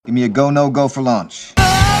Give me a go, no go for launch.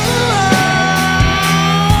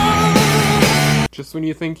 Just when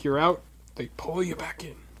you think you're out, they pull you back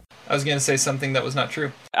in. I was going to say something that was not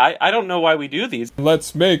true. I don't know why we do these.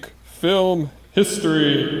 Let's make film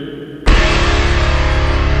history.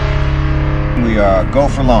 We are go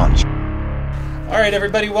for launch. All right,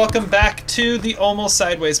 everybody, welcome back to the Almost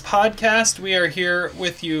Sideways podcast. We are here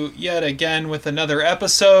with you yet again with another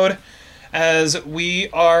episode as we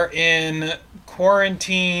are in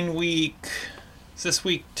quarantine week. Is this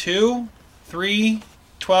week 2, 3,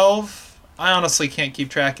 12? I honestly can't keep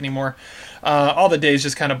track anymore. All the days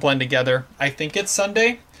just kind of blend together. I think it's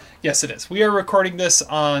Sunday. Yes, it is. We are recording this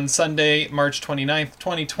on Sunday, March 29th,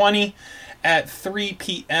 2020 at 3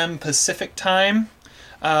 p.m. Pacific time.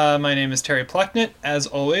 My name is Terry Plucknett. As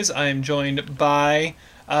always, I am joined by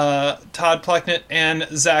Todd Plucknett and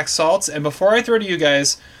Zach Saltz. And before I throw to you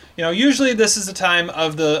guys, usually this is the time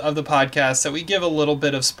of the podcast that we give a little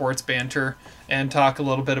bit of sports banter and talk a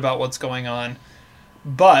little bit about what's going on.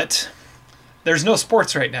 But there's no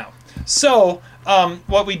sports right now. So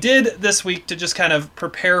what we did this week to just kind of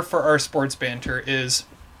prepare for our sports banter is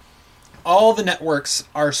all the networks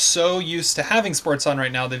are so used to having sports on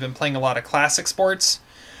right now. They've been playing a lot of classic sports.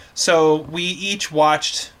 So we each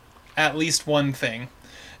watched at least one thing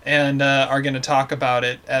and are going to talk about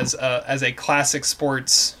it as a classic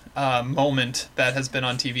sports moment that has been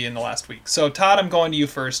on TV in the last week. So Todd, I'm going to you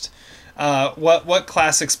first. What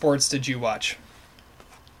classic sports did you watch?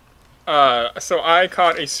 So I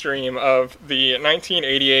caught a stream of the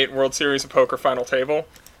 1988 World Series of Poker Final Table,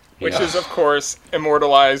 which is, of course,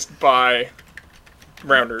 immortalized by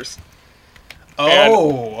Rounders.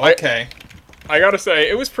 Oh, okay. I gotta say,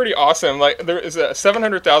 it was pretty awesome. Like, there is a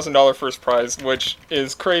 $700,000 first prize, which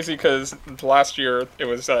is crazy because last year it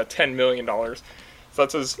was $10 million. So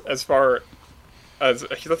that's as far as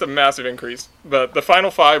that's a massive increase. But the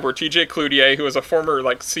final five were TJ Cloutier, who was a former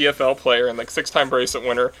CFL player and 6-time bracelet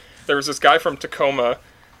winner. There was this guy from Tacoma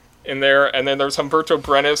in there, and then there was Humberto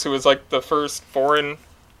Brenes, who was the first foreign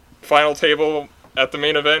final table at the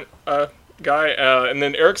main event guy, and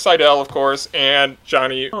then Eric Seidel, of course, and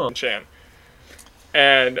Johnny Chan.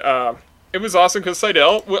 And it was awesome because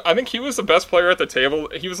Seidel, I think he was the best player at the table.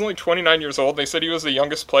 He was only 29 years old. They said he was the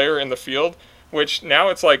youngest player in the field, which now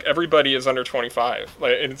it's everybody is under 25.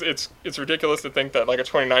 It's ridiculous to think that a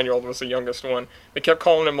 29-year-old was the youngest one. They kept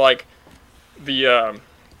calling him the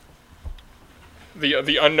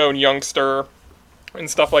unknown youngster and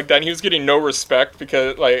stuff like that, and he was getting no respect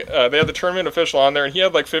because they had the tournament official on there, and he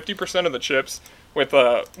had 50% of the chips with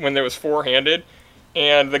when there was four-handed,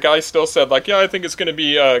 and the guy still said yeah, I think it's going to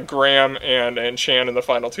be Graham and Chan in the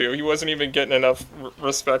final two. He wasn't even getting enough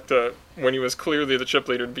respect when he was clearly the chip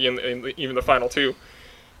leader to be in even the final two.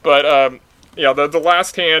 But the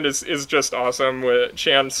last hand is just awesome. With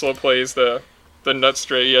Chan slow plays the nut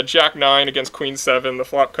straight. He had Jack 9 against Queen 7. The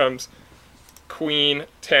flop comes Queen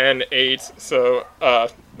 10 8. So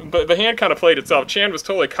but the hand kind of played itself. Chan was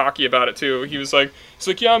totally cocky about it too. He's like,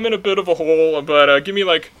 yeah, I'm in a bit of a hole, but give me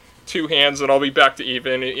 2 hands and I'll be back to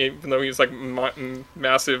even though he was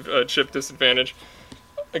massive chip disadvantage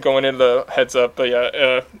going into the heads up. But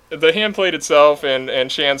yeah, the hand played itself, and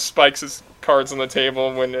Chan spikes his cards on the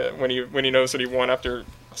table when he knows that he won after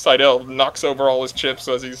Seidel knocks over all his chips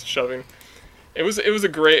as he's shoving. It was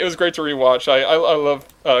great to rewatch. I love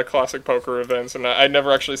classic poker events, and I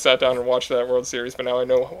never actually sat down and watched that World Series, but now I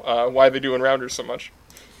know why they do in Rounders so much.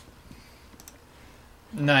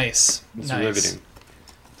 Nice. It's riveting.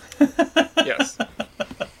 Yes.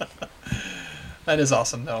 That is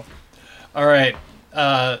awesome, though. All right.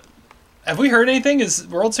 Have we heard anything? Is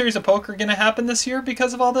World Series of Poker going to happen this year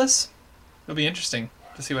because of all this? It'll be interesting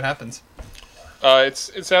to see what happens.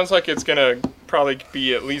 It sounds like it's going to probably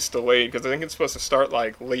be at least delayed because I think it's supposed to start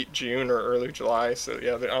late June or early July. So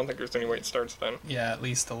yeah, I don't think there's any way it starts then. Yeah, at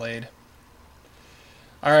least delayed.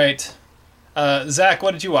 All right. Zach,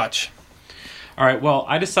 what did you watch? All right, well,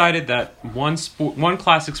 I decided that one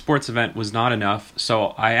classic sports event was not enough,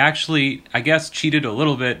 so I guess, cheated a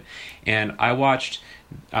little bit, and I watched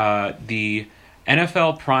the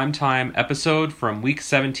NFL Primetime episode from Week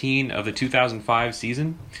 17 of the 2005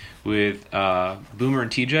 season with Boomer and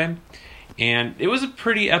TJ, and it was a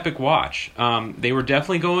pretty epic watch. They were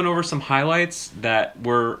definitely going over some highlights that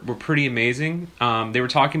were pretty amazing. They were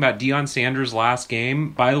talking about Deion Sanders' last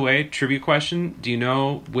game. By the way, trivia question, do you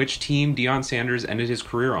know which team Deion Sanders ended his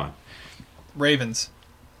career on? Ravens.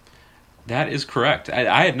 That is correct.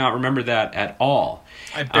 I had not remembered that at all.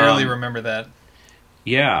 I barely remember that.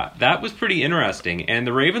 Yeah, that was pretty interesting. And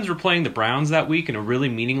the Ravens were playing the Browns that week in a really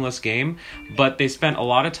meaningless game, but they spent a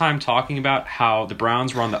lot of time talking about how the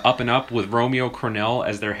Browns were on the up and up with Romeo Crennel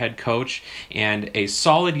as their head coach and a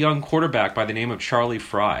solid young quarterback by the name of Charlie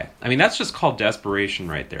Fry. I mean, that's just called desperation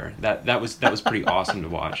right there. That was pretty awesome to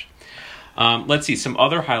watch. Let's see, some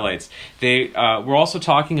other highlights. They were also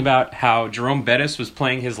talking about how Jerome Bettis was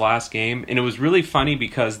playing his last game, and it was really funny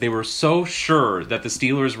because they were so sure that the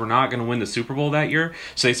Steelers were not going to win the Super Bowl that year,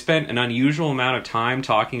 so they spent an unusual amount of time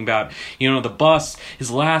talking about, the bus, his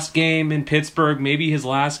last game in Pittsburgh, maybe his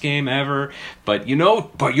last game ever, but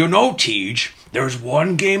Tej, there's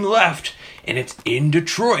one game left, and it's in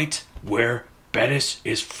Detroit, where Bettis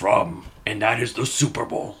is from, and that is the Super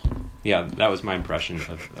Bowl. Yeah, that was my impression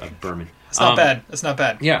of Berman. It's not bad. It's not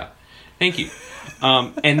bad. Yeah, thank you.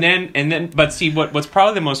 But see, what's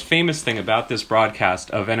probably the most famous thing about this broadcast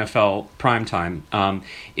of NFL primetime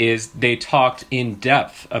is they talked in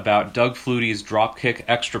depth about Doug Flutie's dropkick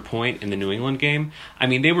extra point in the New England game. I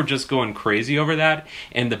mean, they were just going crazy over that.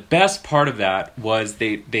 And the best part of that was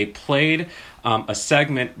they played a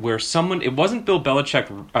segment where it wasn't Bill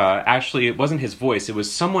Belichick, actually, it wasn't his voice, it was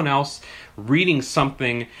someone else reading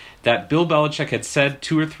something that Bill Belichick had said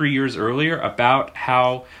 2 or 3 years earlier about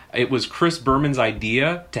how it was Chris Berman's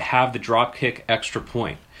idea to have the dropkick extra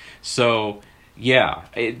point. So, yeah,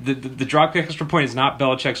 the dropkick extra point is not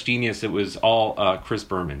Belichick's genius. It was all Chris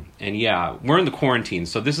Berman. And yeah, we're in the quarantine,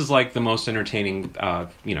 so this is like the most entertaining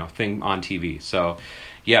thing on TV. So,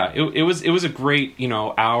 yeah, it was a great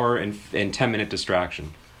hour and 10-minute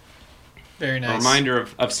distraction. Very nice. A reminder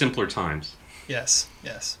of simpler times. Yes.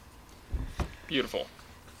 Beautiful.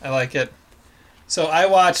 I like it. So I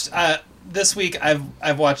watched this week.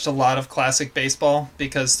 I've watched a lot of classic baseball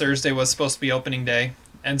because Thursday was supposed to be opening day,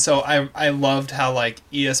 and so I loved how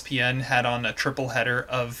ESPN had on a triple header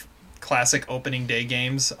of classic opening day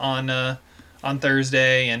games on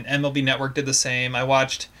Thursday, and MLB Network did the same. I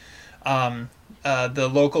watched the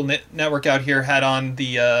local network out here had on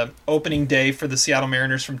the opening day for the Seattle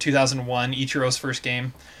Mariners from 2001, Ichiro's first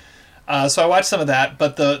game. So I watched some of that,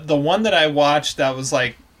 but the one that I watched that was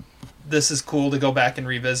this is cool to go back and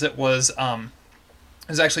revisit was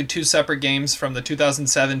actually 2 separate games from the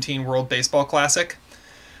 2017 World Baseball Classic,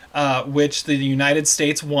 which the United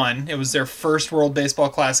States won. It was their first World Baseball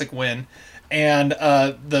Classic win, and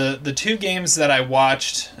the 2 games that I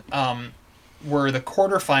watched were the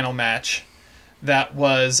quarterfinal match. That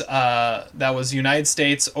was United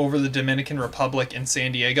States over the Dominican Republic in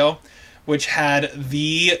San Diego, which had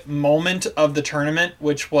the moment of the tournament,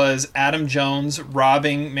 which was Adam Jones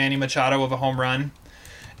robbing Manny Machado of a home run.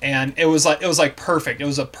 And it was perfect. It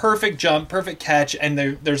was a perfect jump, perfect catch, and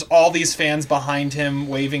there's all these fans behind him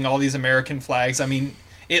waving all these American flags. I mean,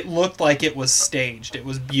 it looked like it was staged. It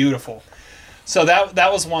was beautiful. So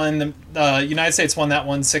that was one. The United States won that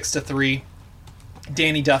one 6-3.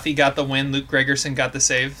 Danny Duffy got the win. Luke Gregerson got the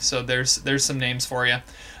save. So there's some names for you.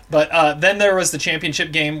 But then there was the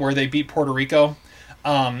championship game where they beat Puerto Rico.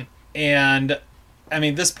 And, I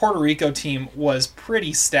mean, this Puerto Rico team was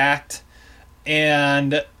pretty stacked.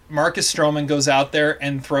 And Marcus Stroman goes out there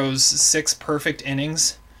and throws 6 perfect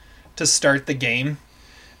innings to start the game.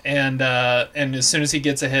 And as soon as he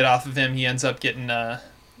gets a hit off of him, he ends up getting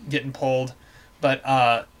pulled.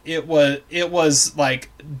 But it was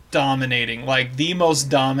dominating, the most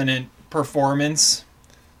dominant performance,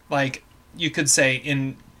 you could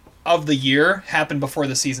say, of the year happened before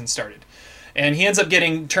the season started. And he ends up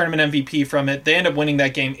getting tournament MVP from it. They end up winning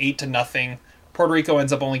that game 8-0. Puerto Rico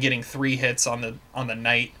ends up only getting 3 hits on the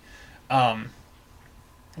night.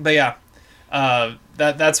 But yeah,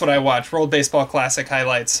 that's what I watched. World Baseball Classic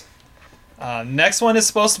highlights. Next one is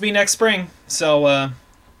supposed to be next spring, so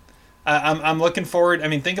I'm looking forward. I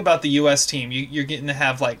mean, think about the U.S. team. You're getting to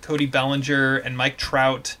have Cody Bellinger and Mike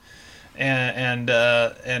Trout and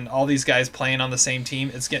all these guys playing on the same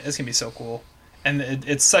team. It's gonna be so cool, and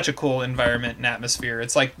it's such a cool environment and atmosphere.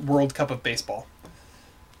 It's like World Cup of baseball.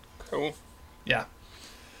 Cool. Yeah,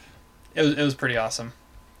 it was pretty awesome.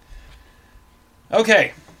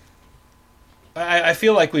 Okay, I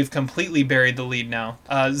feel like we've completely buried the lead now.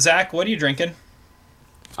 Zach, what are you drinking?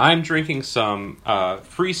 I'm drinking some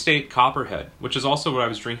Free State Copperhead, which is also what I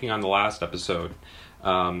was drinking on the last episode.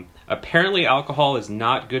 Apparently, alcohol is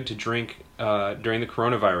not good to drink during the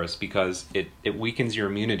coronavirus because it weakens your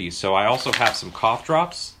immunity. So I also have some cough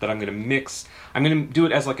drops that I'm going to mix. I'm going to do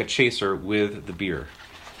it as a chaser with the beer.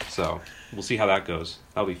 So we'll see how that goes.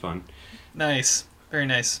 That'll be fun. Nice. Very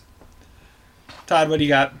nice. Todd, what do you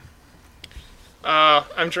got?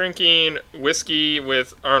 I'm drinking whiskey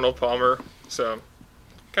with Arnold Palmer, so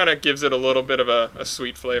kind of gives it a little bit of a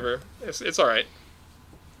sweet flavor. It's all right.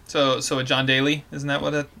 So a John Daly, isn't that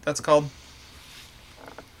what that's called?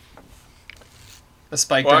 A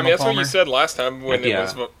spiked Well, I Arnold mean, that's Palmer. what you said last time when Yeah.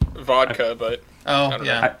 it was vodka, but Oh don't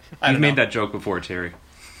yeah, You've don't made know. that joke before, Terry.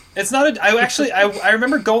 It's not a. I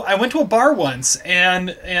remember I went to a bar once and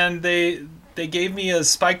they gave me a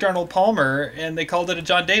spiked Arnold Palmer and they called it a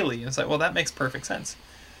John Daly. It's like, well, that makes perfect sense.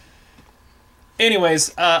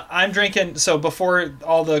 Anyways, I'm drinking. So before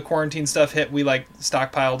all the quarantine stuff hit, we like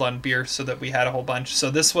stockpiled on beer so that we had a whole bunch. So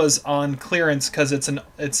this was on clearance because it's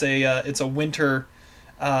a winter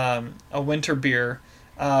beer.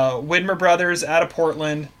 Widmer Brothers out of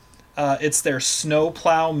Portland. It's their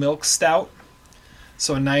Snowplow Milk Stout.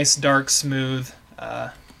 So a nice dark smooth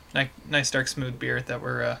beer that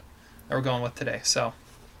we're going with today. So,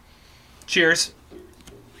 cheers.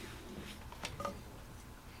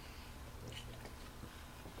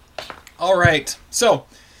 All right. So,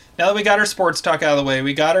 now that we got our sports talk out of the way,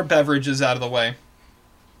 we got our beverages out of the way.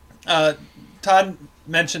 Todd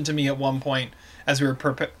mentioned to me at one point as we were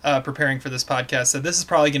preparing for this podcast that this is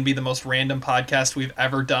probably going to be the most random podcast we've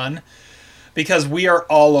ever done because we are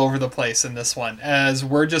all over the place in this one as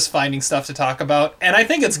we're just finding stuff to talk about, and I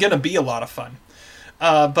think it's going to be a lot of fun.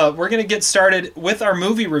 But we're going to get started with our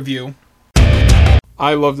movie review.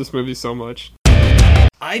 I love this movie so much.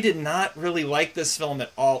 I did not really like this film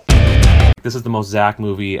at all. This is the most Zach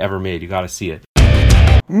movie ever made. You got to see it.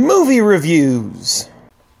 Movie reviews.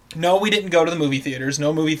 No, we didn't go to the movie theaters.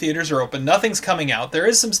 No movie theaters are open. Nothing's coming out. There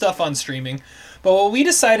is some stuff on streaming. But what we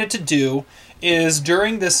decided to do is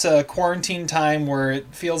during this quarantine time where it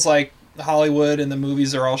feels like Hollywood and the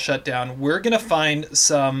movies are all shut down, we're going to find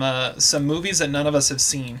some movies that none of us have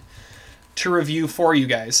seen to review for you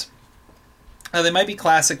guys. They might be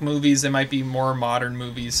classic movies. They might be more modern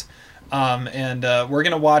movies. And we're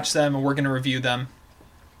going to watch them and we're going to review them.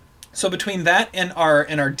 So between that and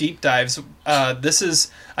our deep dives, this is,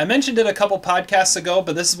 I mentioned it a couple podcasts ago,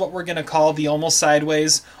 but this is what we're going to call the Almost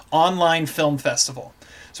Sideways Online Film Festival.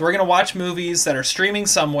 So we're going to watch movies that are streaming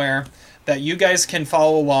somewhere that you guys can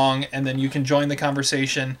follow along, and then you can join the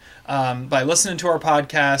conversation by listening to our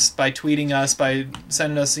podcast, by tweeting us, by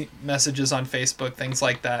sending us messages on Facebook, things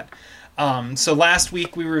like that. So last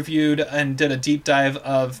week we reviewed and did a deep dive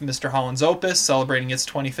of Mr. Holland's Opus, celebrating its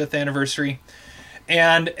 25th anniversary.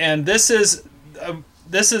 And this is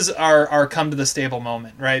our come to the stable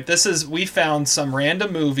moment, right? We found some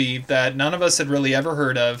random movie that none of us had really ever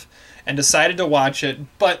heard of and decided to watch it,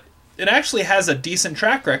 but it actually has a decent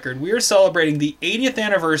track record. We are celebrating the 80th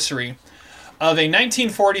anniversary of a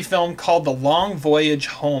 1940 film called The Long Voyage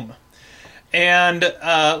Home. And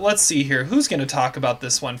let's see here. Who's going to talk about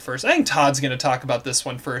this one first? I think Todd's going to talk about this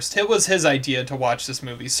one first. It was his idea to watch this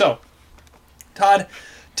movie. So, Todd,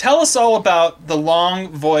 tell us all about The Long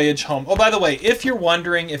Voyage Home. Oh, by the way, if you're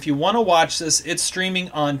wondering, if you want to watch this, it's streaming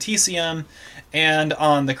on TCM and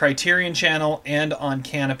on the Criterion Channel and on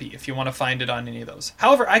Canopy, if you want to find it on any of those.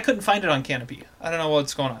 However, I couldn't find it on Canopy. I don't know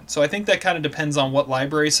what's going on. So I think that kind of depends on what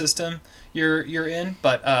library system you're in,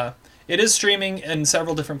 but it is streaming in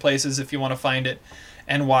several different places if you want to find it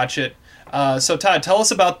and watch it. So Todd, tell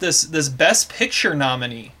us about this Best Picture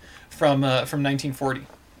nominee from 1940.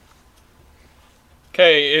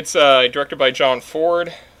 Okay, it's directed by John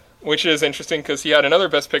Ford, which is interesting because he had another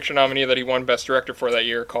Best Picture nominee that he won Best Director for that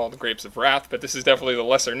year called Grapes of Wrath, but this is definitely the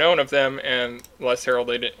lesser known of them and less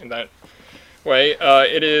heralded in that way.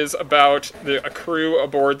 It is about a crew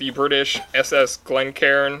aboard the British SS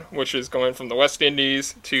Glencairn, which is going from the West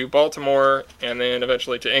Indies to Baltimore and then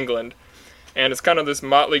eventually to England. And it's kind of this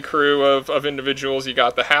motley crew of individuals. You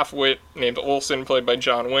got the half-wit named Olson, played by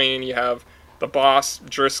John Wayne. You have the boss,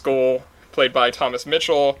 Driscoll, played by Thomas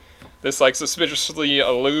Mitchell. This like suspiciously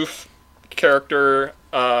aloof character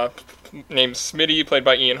named Smitty, played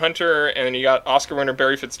by Ian Hunter. And then you got Oscar winner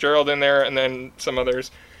Barry Fitzgerald in there, and then some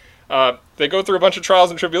others. They go through a bunch of trials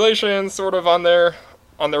and tribulations sort of on their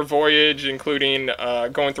voyage, including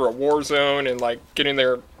going through a war zone and like getting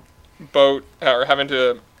their boat or having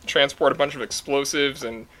to transport a bunch of explosives,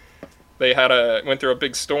 and they went through a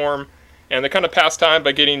big storm, and they kind of passed time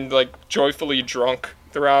by getting like joyfully drunk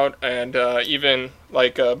throughout, and even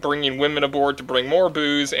like bringing women aboard to bring more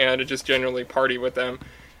booze and to just generally party with them.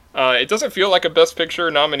 It doesn't feel like a Best Picture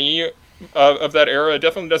nominee of that era. It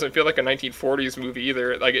definitely doesn't feel like a 1940s movie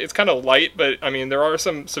either. Like, it's kind of light, but I mean there are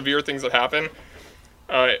some severe things that happen.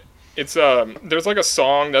 There's like a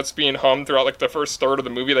song that's being hummed throughout like the first third of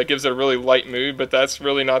the movie that gives it a really light mood, but that's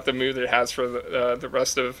really not the mood that it has for the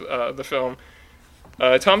rest of the film.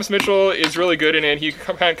 Thomas Mitchell is really good in it. He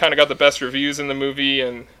kind of got the best reviews in the movie,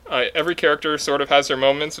 and every character sort of has their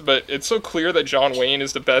moments, but it's so clear that John Wayne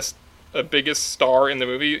is the best biggest star in the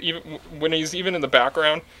movie. Even when he's even in the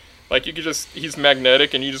background, like he's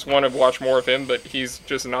magnetic and you just want to watch more of him, but he's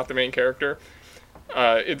just not the main character.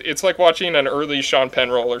 It's like watching an early Sean Penn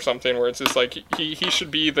role or something, where it's just like he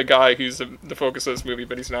should be the guy who's the focus of this movie,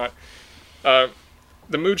 but he's not.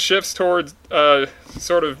 The mood shifts towards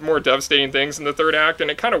sort of more devastating things in the third act, and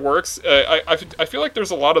it kind of works. I feel like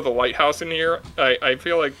there's a lot of The Lighthouse in here. I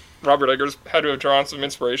feel like Robert Eggers had to have drawn some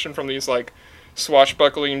inspiration from these like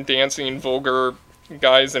swashbuckling, dancing, vulgar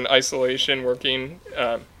guys in isolation working.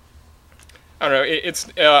 I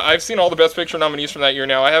don't know. I've seen all the Best Picture nominees from that year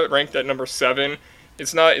now. I have it ranked at number 7.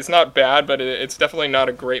 It's not bad, but it's definitely not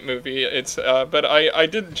a great movie. But I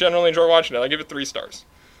did generally enjoy watching it. I give it 3 stars.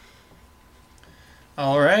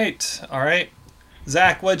 All right.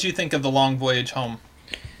 Zach, what'd you think of The Long Voyage Home?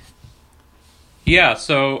 Yeah,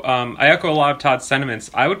 so I echo a lot of Todd's sentiments.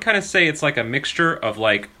 I would kind of say it's like a mixture of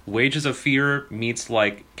like Wages of Fear meets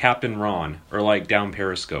like Captain Ron or like Down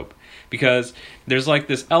Periscope. Because there's like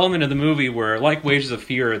this element of the movie where, like Wages of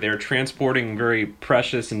Fear, they're transporting very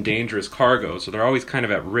precious and dangerous cargo, so they're always kind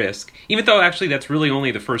of at risk, even though actually that's really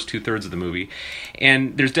only the first 2/3 of the movie.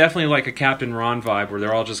 And there's definitely like a Captain Ron vibe where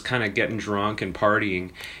they're all just kind of getting drunk and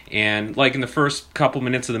partying. And like in the first couple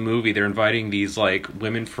minutes of the movie, they're inviting these like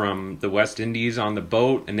women from the West Indies on the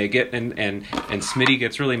boat, and they get and Smitty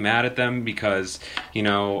gets really mad at them because, you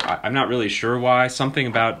know, I'm not really sure why, something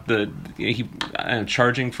about he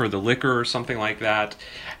charging for the liquor or something like that.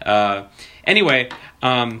 Anyway,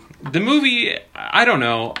 the movie, I don't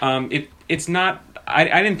know. It's not. I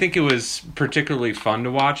didn't think it was particularly fun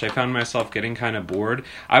to watch. I found myself getting kind of bored.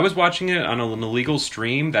 I was watching it on an illegal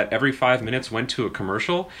stream that every 5 minutes went to a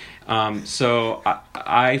commercial. So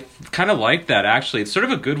I kind of like that, actually. It's sort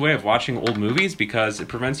of a good way of watching old movies because it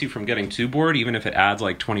prevents you from getting too bored, even if it adds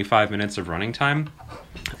like 25 minutes of running time.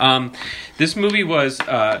 This movie was...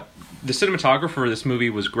 the cinematographer of this movie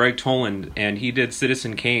was Greg Toland, and he did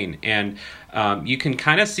Citizen Kane. And you can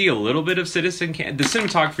kind of see a little bit of Citizen Kane. The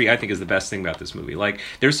cinematography, I think, is the best thing about this movie. Like,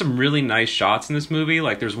 there's some really nice shots in this movie.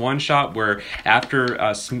 Like, there's one shot where after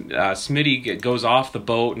Smitty goes off the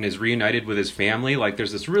boat and is reunited with his family, like,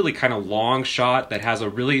 there's this really kind of long shot that has a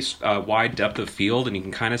really wide depth of field, and you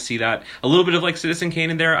can kind of see that. A little bit of, like, Citizen Kane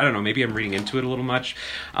in there. I don't know, maybe I'm reading into it a little much.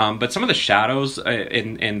 But some of the shadows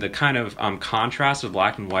and the kind of contrast of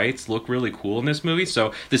black and whites look really cool in this movie.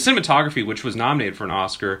 So the cinematography, which was nominated for an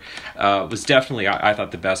Oscar, was definitely, I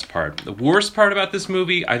thought, the best part. The worst part about this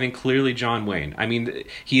movie, I think, clearly John Wayne. I mean,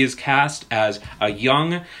 he is cast as a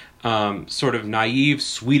young, sort of naive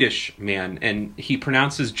Swedish man, and he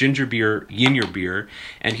pronounces ginger beer ginger beer,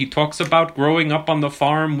 and he talks about growing up on the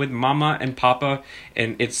farm with mama and papa,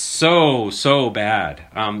 and it's so bad.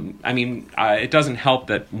 I mean, it doesn't help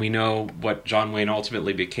that we know what John Wayne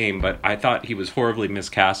ultimately became, but I thought he was horribly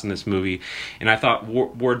miscast in this movie, and I thought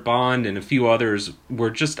Ward Bond and a few others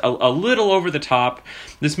were just a little over the top.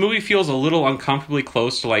 This movie feels a little uncomfortably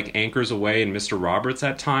close to like Anchors Away and Mr. Roberts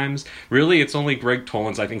at times. Really, it's only Greg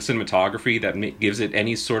Toland's, I think, cinematography that gives it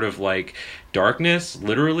any sort of like darkness,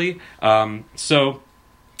 literally. So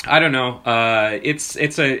I don't know. It's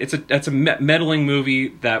a meddling movie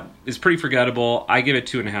that is pretty forgettable. I give it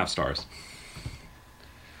 2.5 stars.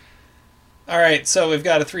 All right, so we've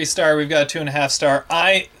got a 3-star, we've got a 2.5 star.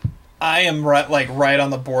 I am right on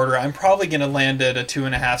the border. I'm probably going to land at a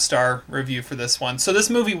 2.5 star review for this one. So this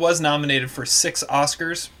movie was nominated for 6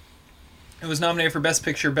 Oscars. It was nominated for Best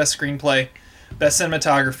Picture, Best Screenplay, Best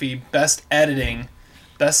Cinematography, Best Editing,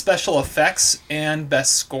 Best Special Effects, and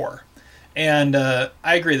Best Score. And I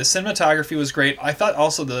agree, the cinematography was great. I thought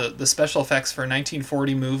also the special effects for a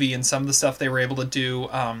 1940 movie and some of the stuff they were able to do,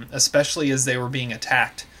 especially as they were being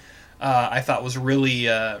attacked, I thought was really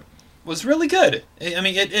good. I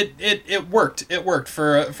mean, it worked. It worked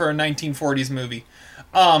for a 1940s movie.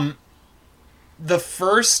 The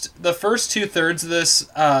first 2/3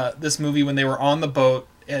 of this movie, when they were on the boat,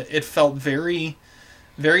 it felt very,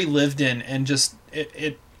 very lived in, and just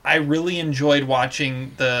I really enjoyed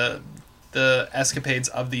watching the escapades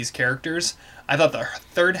of these characters. I thought the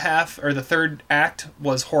third act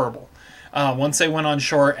was horrible. Once they went on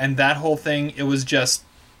shore, and that whole thing, it was just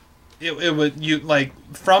it would, you like,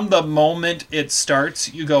 from the moment it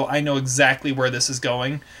starts, you go, I know exactly where this is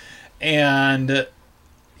going, and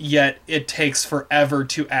yet it takes forever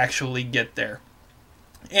to actually get there.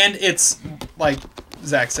 And it's like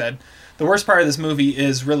Zach said, the worst part of this movie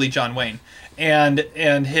is really John Wayne, and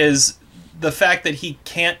the fact that he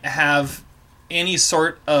can't have any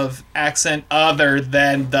sort of accent other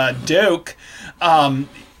than the Duke.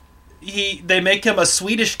 They make him a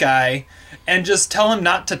Swedish guy and just tell him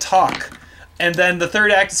not to talk. And then the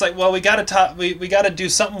third act is like, well, we gotta talk. We gotta do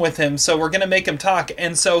something with him, so we're gonna make him talk.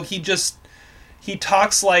 And so he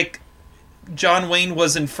talks like John Wayne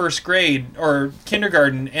was in first grade or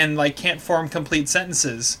kindergarten, and like can't form complete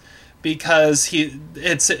sentences because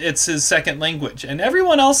it's his second language, and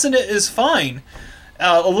everyone else in it is fine.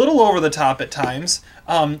 A little over the top at times.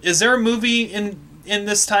 Is there a movie in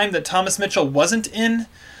this time that Thomas Mitchell wasn't in?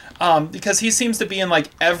 Because he seems to be in like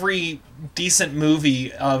every decent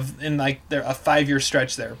movie in like a 5-year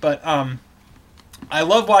stretch there. But I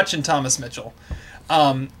love watching Thomas Mitchell.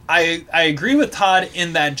 I agree with Todd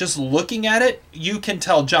in that just looking at it, you can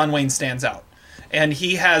tell John Wayne stands out. And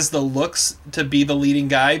he has the looks to be the leading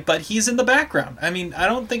guy, but he's in the background. I mean, I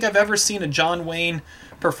don't think I've ever seen a John Wayne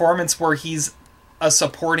performance where he's a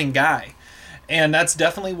supporting guy. And that's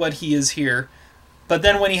definitely what he is here. But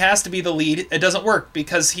then when he has to be the lead, it doesn't work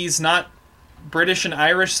because he's not British and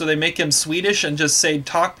Irish, so they make him Swedish and just say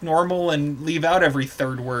talk normal and leave out every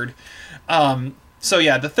third word. So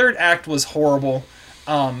yeah, the third act was horrible.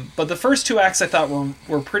 But the first 2 acts I thought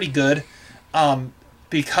were pretty good.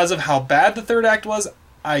 Because of how bad the third act was,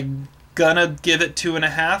 I'm gonna give it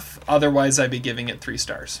 2.5. Otherwise, I'd be giving it 3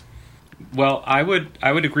 stars. Well, I would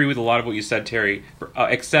agree with a lot of what you said, Terry,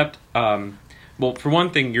 except, well, for one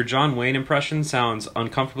thing, your John Wayne impression sounds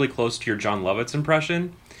uncomfortably close to your John Lovitz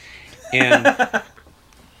impression. And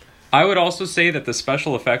I would also say that the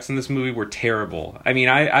special effects in this movie were terrible. I mean,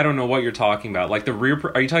 I don't know what you're talking about. Like are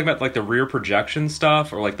you talking about like the rear projection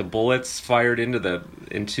stuff, or like the bullets fired into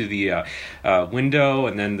the window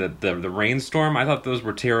and then the rainstorm? I thought those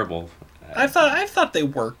were terrible. I thought they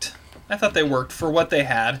worked. I thought they worked for what they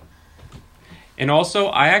had. And also,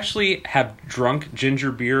 I actually have drunk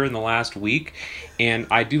ginger beer in the last week, and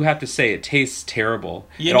I do have to say it tastes terrible.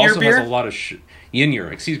 Yin it also beer? has a lot of Yin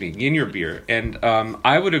beer. And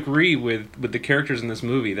I would agree with the characters in this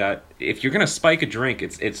movie that if you're going to spike a drink,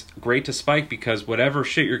 it's great to spike because whatever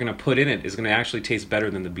shit you're going to put in it is going to actually taste better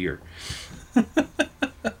than the beer.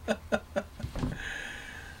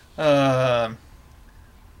 Todd,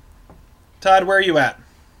 where are you at?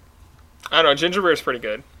 I don't know. Ginger beer is pretty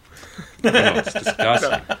good. Oh, it's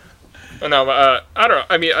disgusting. No, I don't know.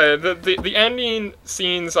 I mean, the ending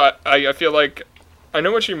scenes, I feel like I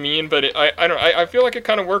know what you mean, but I don't know. I feel like it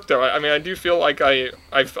kind of worked though. I mean, I do feel like I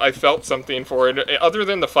felt something for it, other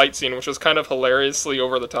than the fight scene, which was kind of hilariously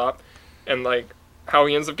over the top, and like how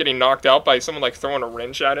he ends up getting knocked out by someone like throwing a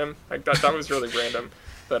wrench at him. Like that was really random.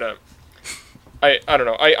 But I don't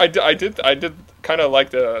know. I did kind of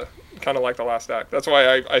like the last act. That's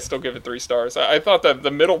why I still give it 3 stars. I thought that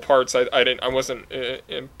the middle parts I wasn't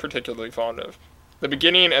particularly fond of. The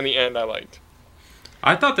beginning and the end I liked.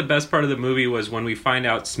 I thought the best part of the movie was when we find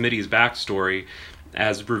out Smitty's backstory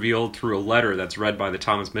as revealed through a letter that's read by the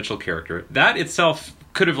Thomas Mitchell character. That itself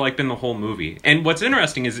could have been the whole movie. And what's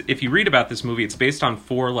interesting is if you read about this movie, it's based on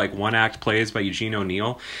 4 one-act plays by Eugene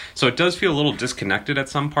O'Neill. So it does feel a little disconnected at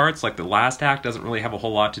some parts. Like the last act doesn't really have a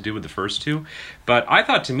whole lot to do with the first 2. But I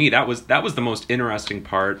thought, to me, that was the most interesting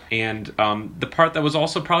part, and the part that was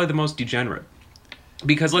also probably the most degenerate.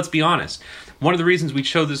 Because let's be honest, one of the reasons we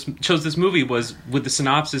chose this movie was with the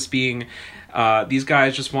synopsis being these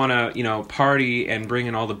guys just want to party and bring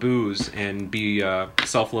in all the booze and be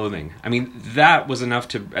self-loathing. I mean, that was enough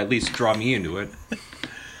to at least draw me into it.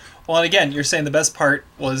 Well, and again, you're saying the best part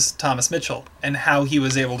was Thomas Mitchell and how he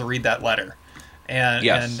was able to read that letter. And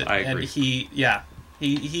yes, I agree. And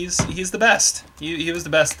he's the best. He was the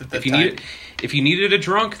best at that time. If you needed a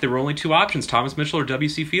drunk, there were only 2 options: Thomas Mitchell or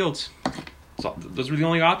W.C. Fields. So those were the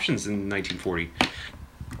only options in 1940.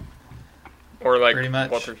 Or like pretty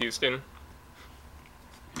much. Walter Houston.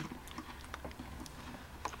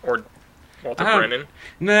 Or Walter Brennan.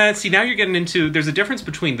 Nah, see, now you're getting into... There's a difference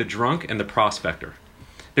between the drunk and the prospector.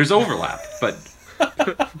 There's overlap, but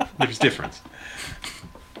there's difference.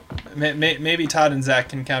 Maybe Todd and Zach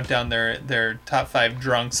can count down their top 5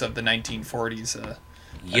 drunks of the 1940s.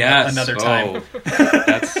 Yes. Another time.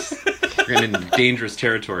 We're in dangerous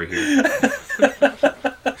territory here.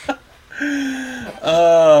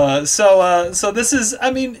 So this is,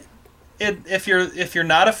 I mean, if you're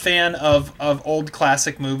not a fan of old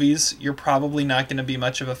classic movies, you're probably not going to be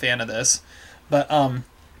much of a fan of this. But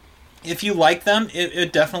if you like them,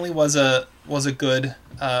 it definitely was a good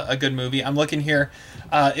movie. I'm looking here.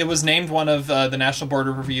 It was named one of the National Board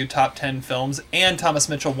of Review top 10 films, and Thomas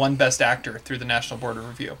Mitchell won Best Actor through the National Board of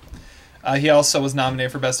Review. He also was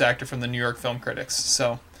nominated for Best Actor from the New York Film Critics.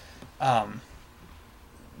 So yeah,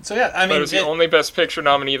 I mean, but it was the only Best Picture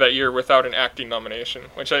nominee that year without an acting nomination,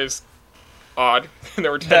 which is odd.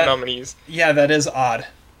 There were 10 nominees. Yeah, that is odd.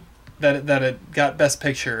 That it got Best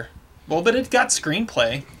Picture. Well, but it got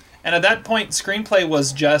Screenplay, And at that point, screenplay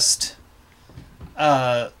was just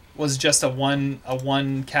a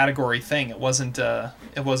one category thing. It wasn't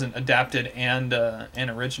adapted and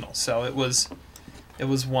original. So it was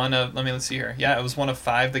one of, let's see here. Yeah, it was one of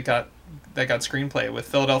 5 that got screenplay, with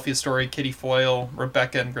Philadelphia Story, Kitty Foyle,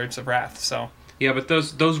 Rebecca, and Grapes of Wrath. So Yeah, but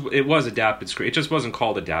those it was adapted screen. It just wasn't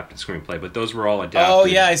called adapted screenplay, but those were all adapted. Oh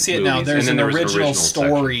yeah, I see it now. movies. There's And an then there was original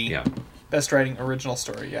story. section. Yeah, Best writing original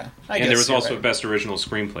story. Yeah, I guess and there was you're also right. best original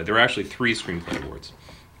screenplay. There were actually 3 screenplay awards,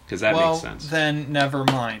 because that Well, makes sense. then never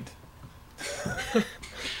mind.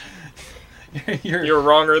 You're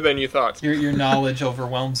wronger than you thought. Your knowledge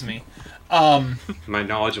overwhelms me. My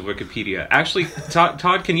knowledge of Wikipedia. Actually,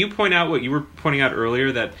 Todd, can you point out what you were pointing out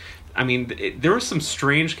earlier? That, I mean, there were some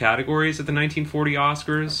strange categories at the 1940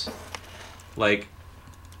 Oscars. Like,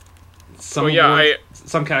 some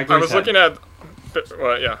some categories. I was looking at.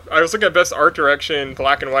 I was looking at Best Art Direction.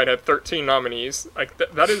 Black and White had 13 nominees. Like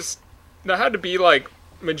that had to be like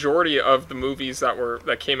majority of the movies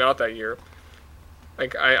that came out that year.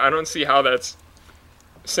 Like I don't see how that's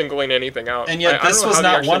singling anything out. And yet I this don't know was how they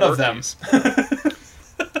not actually one of work them.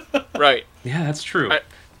 these. Right. Yeah, that's true.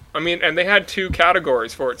 I mean, and they had 2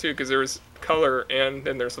 categories for it too, because there was color and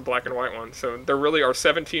then there's the black and white one. So there really are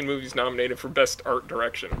 17 movies nominated for Best Art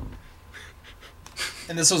Direction.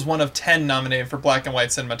 And this was one of 10 nominated for black and white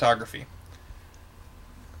cinematography.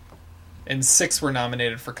 And 6 were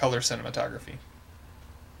nominated for color cinematography.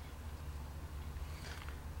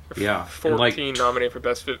 Yeah, 14 nominated for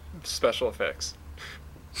Best Special Effects.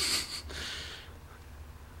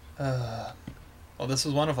 Well, this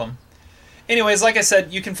was one of them. Anyways, like I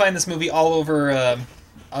said, you can find this movie all over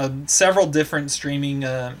several different streaming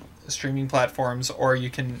platforms, or you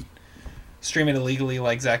can stream it illegally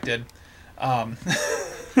like Zach did. But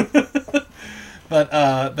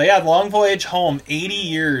yeah, Long Voyage Home, 80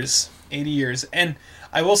 years. And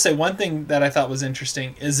I will say one thing that I thought was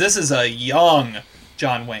interesting is this is a young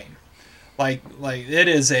John Wayne. Like it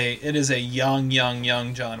is a young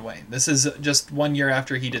John Wayne. This is just 1 year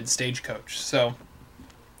after he did Stagecoach. So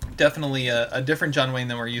definitely a different John Wayne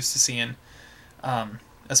than we're used to seeing,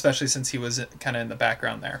 especially since he was kind of in the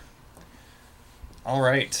background there. All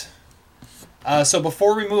right. So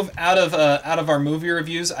before we move out of our movie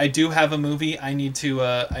reviews, I do have a movie I need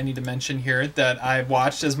to mention here that I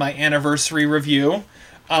watched as my anniversary review.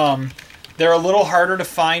 They're a little harder to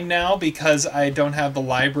find now because I don't have the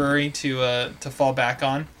library to fall back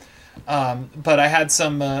on. But I had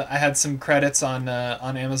some credits on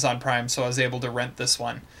Amazon Prime, so I was able to rent this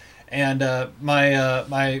one. And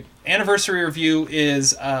my anniversary review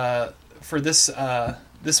is for this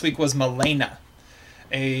week was Malena,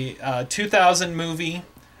 a 2000 movie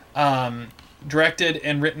directed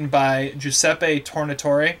and written by Giuseppe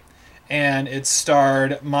Tornatore, and it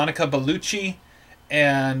starred Monica Bellucci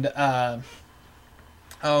and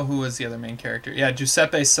who was the other main character? Yeah,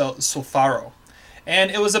 Giuseppe Solfaro. And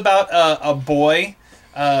it was about a boy,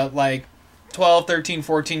 like 12, 13,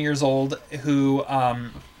 14 years old, who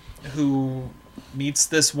meets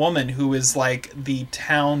this woman who is like the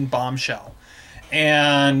town bombshell,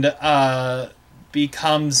 and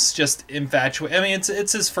becomes just infatuated. I mean,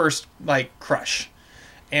 it's his first like crush,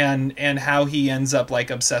 and how he ends up like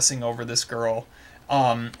obsessing over this girl.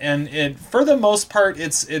 And it, for the most part,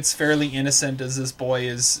 it's fairly innocent, as this boy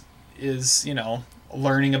is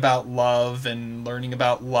learning about love and learning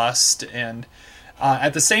about lust, and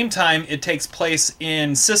at the same time it takes place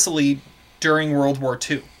in Sicily during World War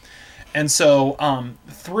II. And so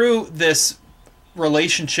through this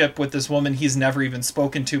relationship with this woman he's never even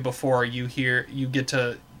spoken to before, you get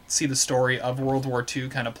to see the story of World War II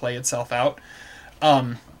kind of play itself out.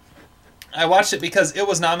 I watched it because it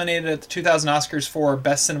was nominated at the 2000 Oscars for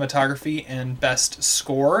Best Cinematography and Best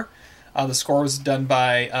Score. The score was done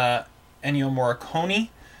by Ennio Morricone.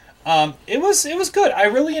 It was good. I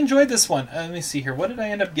really enjoyed this one. Let me see here. What did I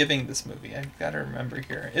end up giving this movie? I gotta remember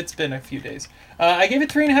here. It's been a few days. I gave it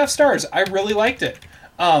 3.5 stars. I really liked it.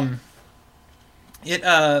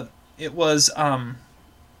 It was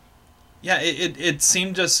it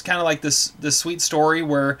seemed just kind of like this sweet story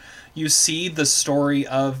where you see the story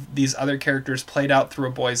of these other characters played out through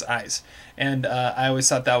a boy's eyes. And I always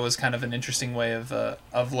thought that was kind of an interesting way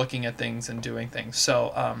of looking at things and doing things.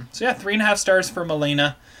 So yeah, 3.5 stars for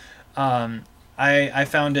Malena. I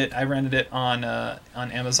found it. I rented it on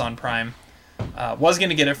Amazon Prime. Was going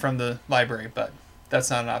to get it from the library, but that's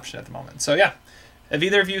not an option at the moment. So yeah, have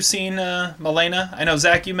either of you seen Malena? I know,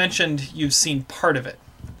 Zach, you mentioned you've seen part of it.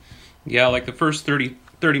 Yeah, like the first 30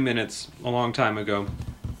 minutes a long time ago.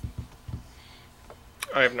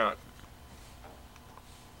 I have not.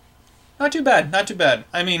 Not too bad.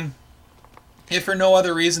 I mean, if for no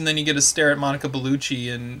other reason than you get to stare at Monica Bellucci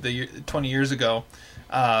in 20 years ago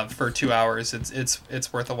for 2 hours,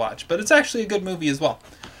 it's worth a watch. But it's actually a good movie as well.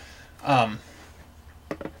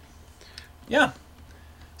 Yeah.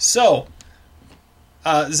 So,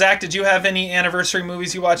 Zach, did you have any anniversary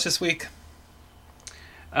movies you watched this week?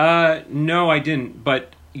 No, I didn't.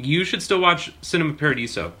 But you should still watch Cinema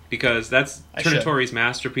Paradiso, because that's Tornatori's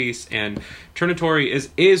masterpiece, and Tornatore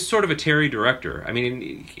is sort of a Terry director. I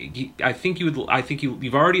mean,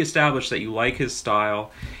 you've already established that you like his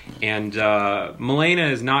style, and Milena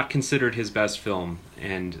is not considered his best film,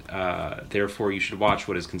 and therefore you should watch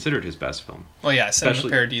what is considered his best film. Well, yeah, Cinema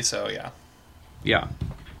Paradiso, yeah. Yeah.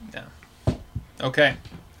 Okay,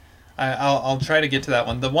 I'll try to get to that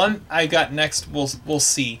one. The one I got next, we'll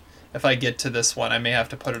see if I get to this one. I may have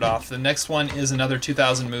to put it off. The next one is another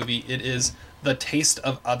 2000 movie. It is The Taste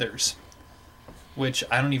of Others, which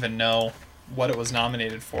I don't even know what it was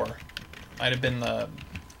nominated for. Might have been the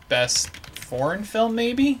best foreign film,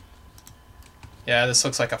 maybe? Yeah, this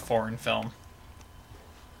looks like a foreign film.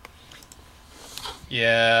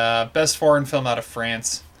 Yeah, best foreign film out of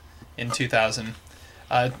France in 2000.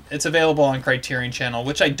 It's available on Criterion Channel,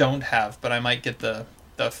 which I don't have, but I might get the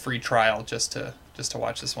free trial just to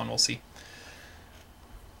watch this one. We'll see.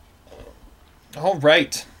 All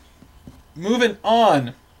right. Moving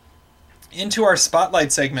on into our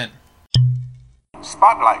Spotlight segment.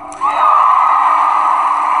 Spotlight.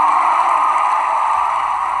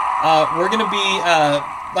 We're going to be,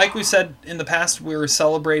 like we said in the past, we were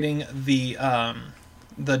celebrating the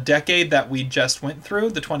decade that we just went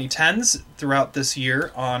through, the 2010s, throughout this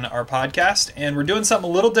year on our podcast. And we're doing something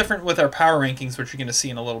a little different with our power rankings, which you're going to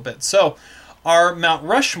see in a little bit. So our Mount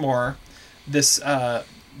Rushmore, this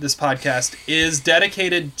podcast, is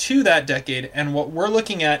dedicated to that decade. And what we're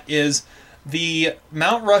looking at is the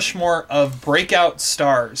Mount Rushmore of breakout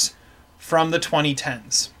stars from the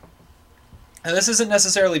 2010s. And this isn't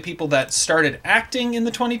necessarily people that started acting in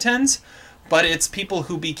the 2010s, but it's people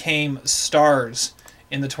who became stars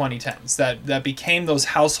in the 2010s, that became those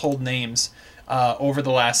household names over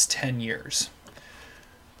the last 10 years.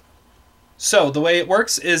 So the way it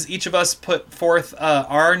works is each of us put forth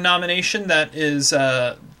our nomination that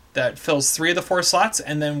fills 3 of the 4 slots,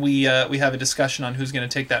 and then we have a discussion on who's going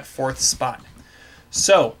to take that 4th spot.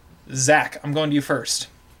 So, Zach, I'm going to you first.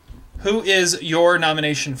 Who is your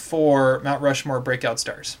nomination for Mount Rushmore breakout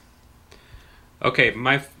stars? Okay,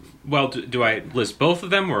 do I list both of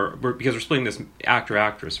them, or because we're splitting this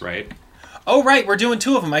actor-actress, right? Oh, right, we're doing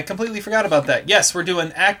 2 of them. I completely forgot about that. Yes, we're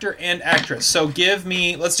doing actor and actress. So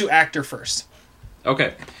let's do actor first.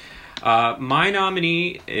 Okay. My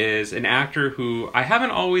nominee is an actor who I haven't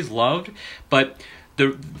always loved, but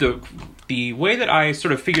the way that I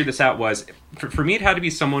sort of figured this out was, for me, it had to be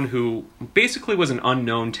someone who basically was an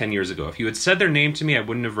unknown 10 years ago. If you had said their name to me, I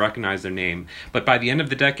wouldn't have recognized their name. But by the end of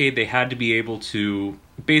the decade, they had to be able to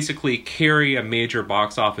basically carry a major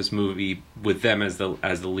box office movie with them as the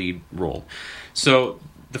lead role. So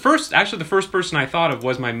the first person I thought of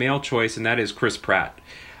was my male choice, and that is Chris Pratt.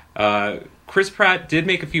 Chris Pratt did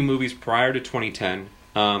make a few movies prior to 2010.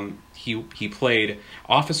 He played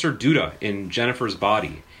Officer Duda in Jennifer's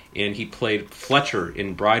Body, and he played Fletcher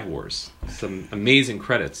in Bride Wars. Some amazing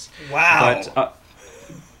credits. Wow.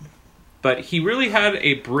 But he really had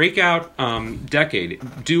a breakout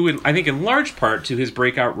decade, due, I think, in large part to his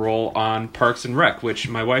breakout role on Parks and Rec, which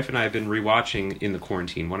my wife and I have been rewatching in the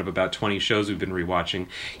quarantine, one of about 20 shows we've been rewatching.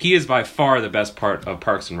 He is by far the best part of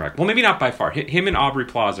Parks and Rec. Well, maybe not by far. Him and Aubrey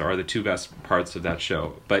Plaza are the 2 best parts of that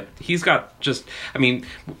show. But he's got just,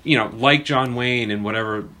 like John Wayne and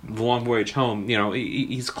whatever, The Long Voyage Home,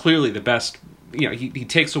 he's clearly the best. He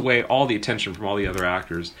takes away all the attention from all the other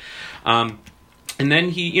actors. And then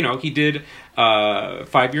he did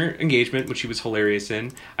 5-Year Engagement, which he was hilarious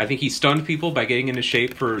in. I think he stunned people by getting into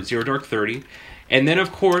shape for Zero Dark 30. And then,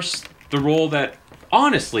 of course, the role that,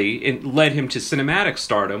 honestly, it led him to cinematic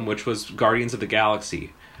stardom, which was Guardians of the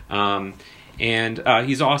Galaxy. And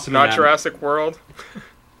he's awesome in that. Not Jurassic World?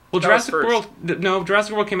 Well, Jurassic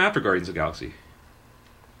World came after Guardians of the Galaxy.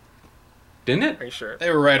 Didn't it? Are you sure?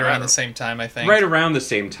 They were right around the same time, I think. Right around the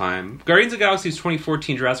same time. Guardians of the Galaxy is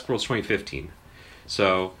 2014, Jurassic World is 2015.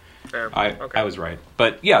 So I was right.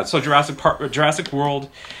 But yeah, so Jurassic World,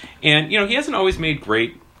 and he hasn't always made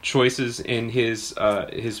great choices in his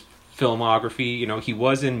filmography. You know, he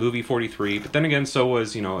was in movie 43, but then again, so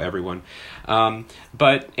was, you know, everyone.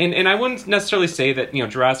 But I wouldn't necessarily say that, you know,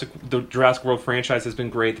 the Jurassic World franchise has been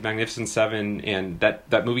great. The Magnificent Seven and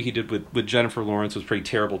that movie he did with Jennifer Lawrence was pretty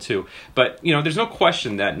terrible too. But, you know, there's no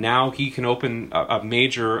question that now he can open a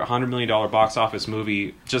major $100 million box office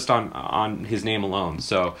movie just on his name alone.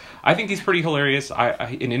 So I think he's pretty hilarious.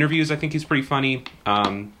 In interviews, I think he's pretty funny.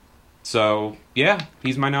 So yeah,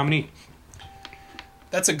 he's my nominee.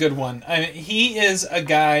 That's a good one. I mean, he is a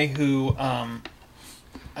guy who,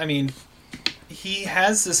 he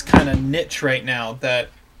has this kind of niche right now that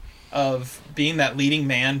of being that leading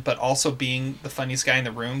man, but also being the funniest guy in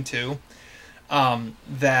the room too.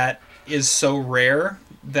 That is so rare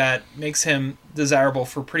that makes him desirable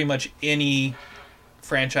for pretty much any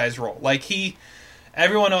franchise role. Like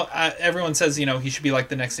everyone says, you know, he should be like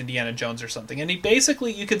the next Indiana Jones or something. And he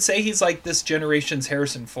basically, you could say he's like this generation's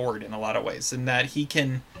Harrison Ford in a lot of ways, in that he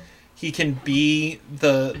can be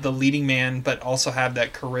the leading man, but also have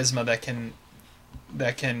that charisma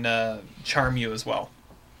that can charm you as well.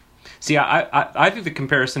 See, I think the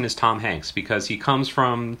comparison is Tom Hanks, because he comes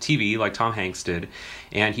from TV like Tom Hanks did,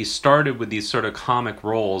 and he started with these sort of comic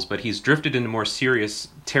roles, but he's drifted into more serious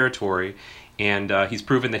territory. And he's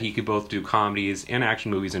proven that he could both do comedies and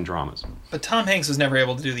action movies and dramas. But Tom Hanks was never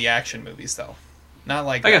able to do the action movies, though. Not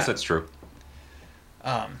like that. I guess that's true.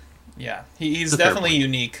 Yeah, he's definitely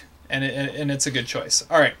unique, and it's a good choice.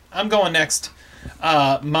 All right, I'm going next.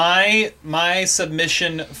 My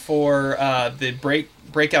submission for the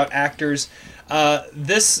breakout actors.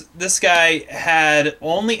 This guy had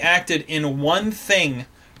only acted in one thing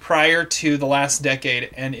prior to the last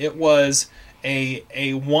decade, and it was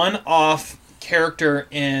a one-off character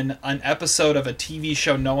in an episode of a TV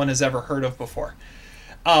show no one has ever heard of before.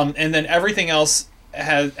 And then everything else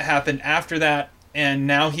has happened after that, and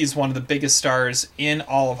now he's one of the biggest stars in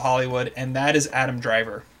all of Hollywood, and that is Adam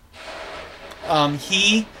Driver.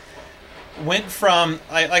 He went from,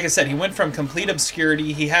 like I said, he went from complete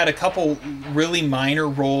obscurity. He had a couple really minor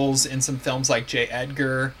roles in some films like J.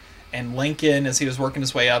 Edgar and Lincoln as he was working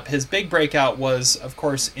his way up. His big breakout was, of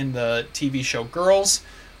course, in the TV show Girls,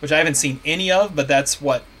 which I haven't seen any of, but that's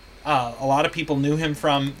what a lot of people knew him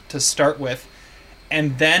from to start with.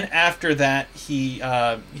 And then after that, he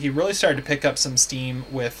really started to pick up some steam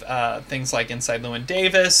with things like Inside Llewyn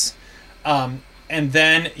Davis, and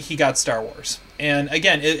then he got Star Wars. And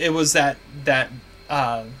again, it was that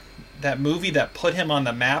movie that put him on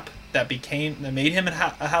the map, that made him a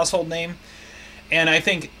household name. And I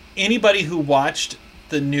think anybody who watched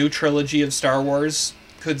the new trilogy of Star Wars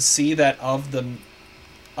could see that of the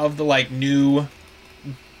like new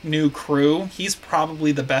crew, he's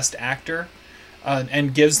probably the best actor,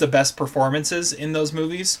 and gives the best performances in those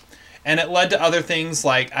movies. And it led to other things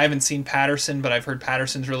like, I haven't seen Patterson, but I've heard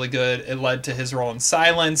Patterson's really good. It led to his role in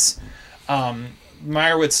Silence,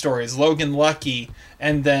 Meyerowitz Stories, Logan Lucky,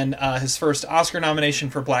 and then his first Oscar nomination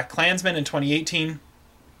for Black Klansman in 2018.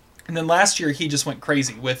 And then last year he just went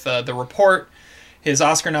crazy with The Report, his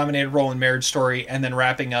Oscar-nominated role in Marriage Story, and then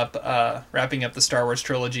wrapping up the Star Wars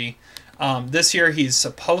trilogy. This year he's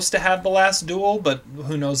supposed to have The Last Duel, but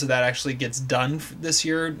who knows if that actually gets done this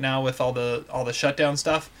year now with all the shutdown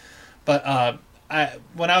stuff. But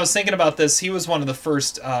when I was thinking about this, he was one of the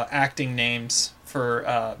first acting names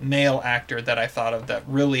for male actor that I thought of that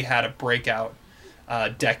really had a breakout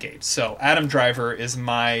decade. So Adam Driver is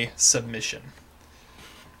my submission.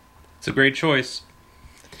 It's a great choice.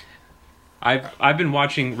 I've been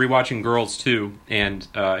rewatching Girls too, and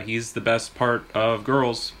he's the best part of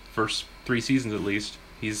Girls, first 3 seasons at least.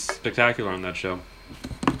 He's spectacular on that show.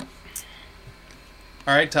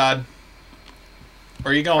 All right, Todd.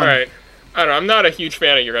 Where are you going? All right. I don't know. I'm not a huge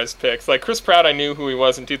fan of your guys' picks. Like, Chris Pratt, I knew who he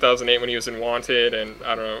was in 2008 when he was in Wanted, and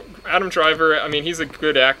I don't know. Adam Driver, I mean, he's a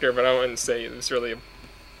good actor, but I wouldn't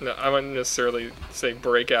necessarily say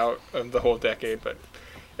breakout of the whole decade, but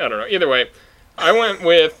I don't know. Either way, I went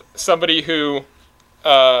with somebody who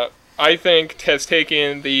I think has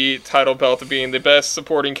taken the title belt of being the best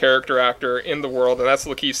supporting character actor in the world, and that's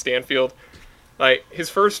Lakeith Stanfield. Like, his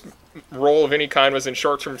first role of any kind was in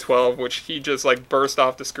Short Term 12, which he just like burst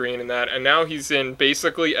off the screen in that, and now he's in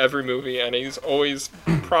basically every movie, and he's always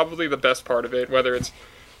probably the best part of it, whether it's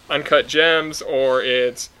Uncut Gems or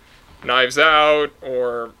it's Knives Out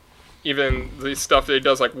or even the stuff that he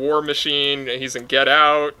does like War Machine. He's in Get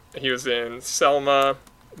Out, he was in Selma,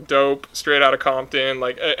 Dope, Straight Outta Compton.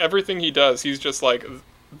 Like, everything he does, he's just like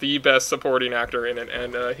the best supporting actor in it,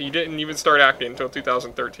 and he didn't even start acting until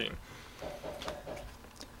 2013.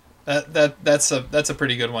 That's a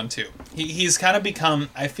pretty good one too. He's kind of become,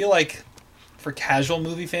 I feel like, for casual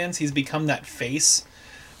movie fans, he's become that face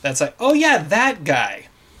that's like, oh yeah, that guy.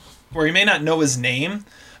 Where you may not know his name,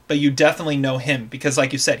 but you definitely know him because,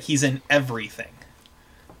 like you said, he's in everything.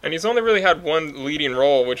 And he's only really had one leading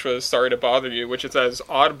role, which was Sorry to Bother You, which is as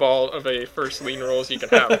oddball of a first leading role as you can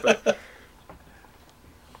have. But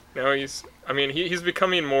now he's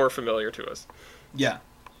becoming more familiar to us. Yeah,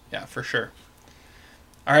 for sure.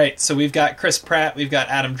 All right, so we've got Chris Pratt, we've got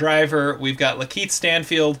Adam Driver, we've got Lakeith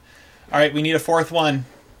Stanfield. All right, we need a fourth one.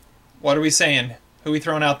 What are we saying? Who are we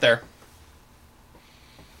throwing out there?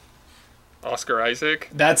 Oscar Isaac.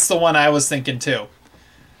 That's the one I was thinking too.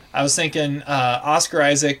 I was thinking Oscar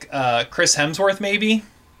Isaac, Chris Hemsworth maybe.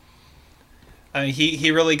 I mean, he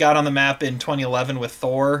really got on the map in 2011 with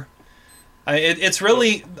Thor. I mean, it's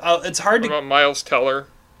really it's hard What to. about Miles Teller?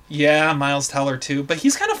 Yeah, Miles Teller too, but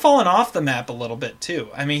he's kind of fallen off the map a little bit too.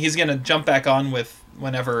 I mean, he's gonna jump back on with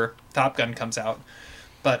whenever Top Gun comes out,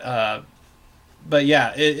 but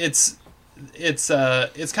yeah, it's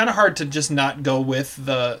kind of hard to just not go with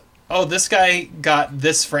the. Oh, this guy got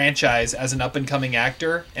this franchise as an up-and-coming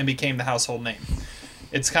actor and became the household name.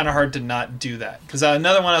 It's kind of hard to not do that. Because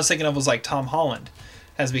another one I was thinking of was like Tom Holland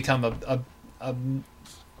has become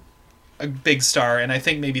a big star, and I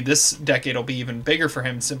think maybe this decade will be even bigger for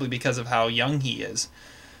him simply because of how young he is.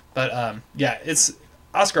 But yeah, it's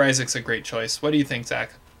Oscar Isaac's a great choice. What do you think,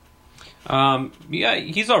 Zach? Yeah,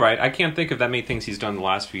 he's all right. I can't think of that many things he's done the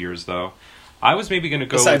last few years, though. I was maybe going to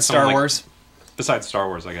go Besides with Star Wars? Besides Star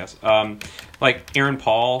Wars, I guess. Like Aaron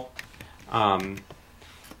Paul,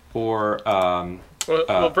 or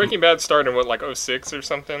Well, Breaking Bad started in what, like 06 or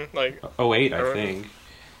something, like 08, I think.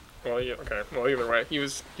 Well, yeah, okay. Well, either way, he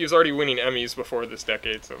was already winning Emmys before this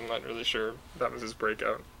decade, so I'm not really sure that was his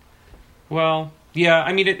breakout. Well, yeah,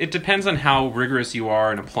 I mean, it depends on how rigorous you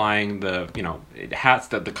are in applying the, it has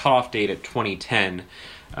the cutoff date at 2010.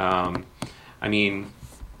 I mean,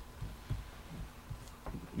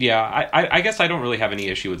 yeah, I guess I don't really have any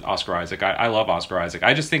issue with Oscar Isaac. I love Oscar Isaac.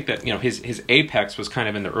 I just think that, his apex was kind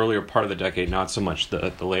of in the earlier part of the decade, not so much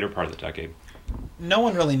the later part of the decade. No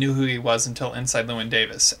one really knew who he was until Inside Llewyn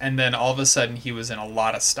Davis, and then all of a sudden he was in a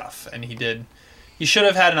lot of stuff, and he should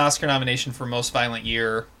have had an Oscar nomination for Most Violent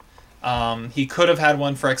Year. He could have had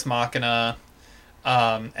one for Ex Machina,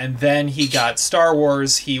 and then he got Star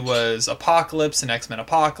Wars. He was Apocalypse and X-Men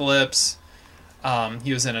Apocalypse.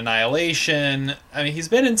 He was in Annihilation. I mean, he's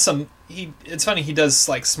been in some. It's funny, he does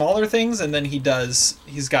like smaller things, and then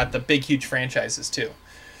he's got the big, huge franchises too.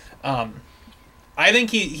 I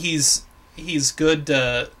think he's good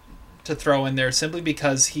to throw in there simply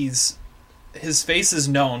because his face is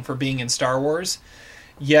known for being in Star Wars,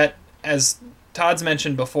 yet as Todd's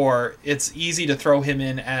mentioned before, it's easy to throw him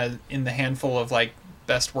in the handful of like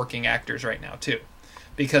best working actors right now too,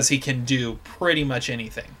 because he can do pretty much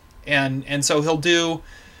anything. And so he'll do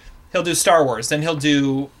Star Wars, then he'll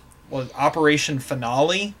do Operation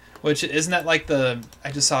Finale, which isn't that like I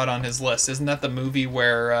just saw it on his list. Isn't that the movie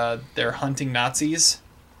where they're hunting Nazis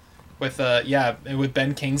with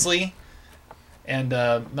Ben Kingsley and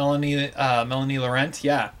Melanie Laurent?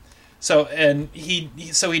 Yeah. So he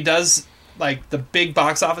does like the big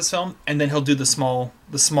box office film, and then he'll do the small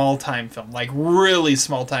time film, like really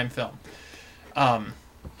small time film,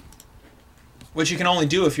 which you can only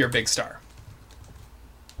do if you're a big star.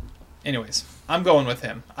 Anyways, I'm going with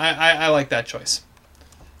him. I like that choice.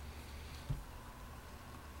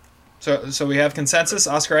 So we have consensus,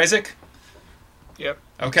 Oscar Isaac? Yep.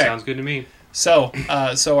 Okay. Sounds good to me. So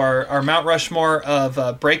our Mount Rushmore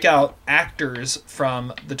of breakout actors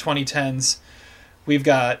from the 2010s, we've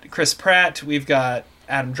got Chris Pratt, we've got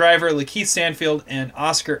Adam Driver, Lakeith Stanfield, and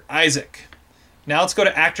Oscar Isaac. Now let's go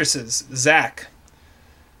to actresses. Zach,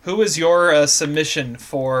 who is your submission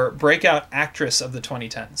for breakout actress of the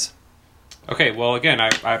 2010s? Okay, well, again,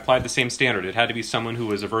 I applied the same standard. It had to be someone who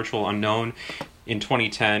was a virtual unknown in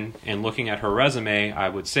 2010, and looking at her resume, I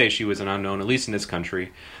would say she was an unknown, at least in this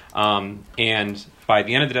country. And by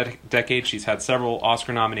the end of the decade, she's had several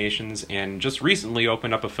Oscar nominations, and just recently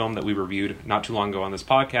opened up a film that we reviewed not too long ago on this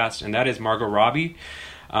podcast, and that is Margot Robbie.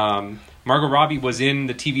 Margot Robbie was in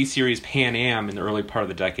the TV series Pan Am in the early part of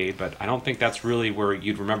the decade, but I don't think that's really where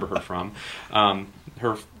you'd remember her from.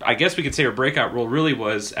 I guess we could say her breakout role really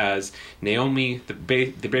was as Naomi, the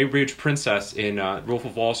Bay Bridge Princess in Wolf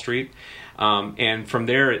of Wall Street. And from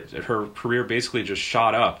there, her career basically just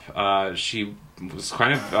shot up. She was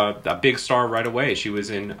kind of a big star right away. She was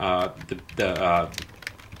in the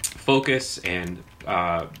Focus and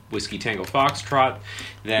Whiskey Tango Foxtrot.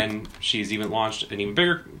 Then she's even launched an even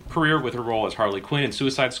bigger career with her role as Harley Quinn in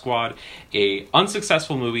Suicide Squad, a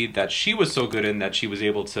unsuccessful movie that she was so good in that she was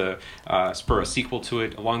able to spur a sequel to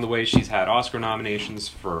it. Along the way, she's had Oscar nominations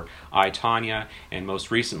for I, Tonya, and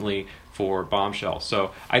most recently for Bombshell.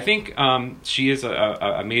 So I think she is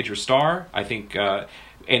a major star. I think...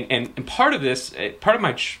 And part of this, part of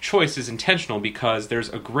my choice is intentional because there's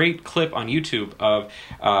a great clip on YouTube of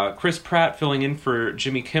Chris Pratt filling in for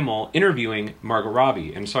Jimmy Kimmel interviewing Margot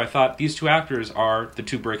Robbie. And so I thought these two actors are the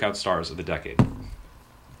two breakout stars of the decade.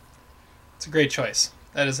 It's a great choice.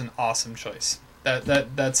 That is an awesome choice.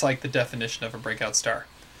 That's like the definition of a breakout star.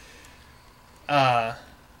 All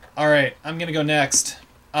right, I'm going to go next.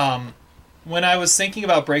 When I was thinking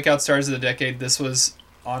about breakout stars of the decade, this was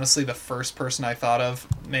honestly the first person I thought of,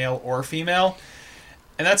 male or female,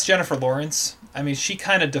 and that's Jennifer Lawrence. I mean, she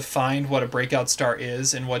kind of defined what a breakout star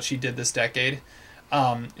is and what she did this decade.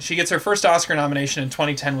 She gets her first Oscar nomination in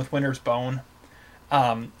 2010 with Winter's Bone,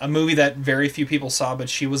 a movie that very few people saw, but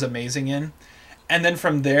she was amazing in. And then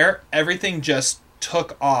from there, everything just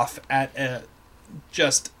took off at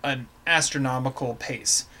just an astronomical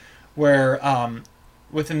pace, where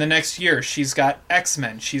within the next year, she's got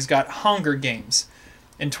X-Men, she's got Hunger Games.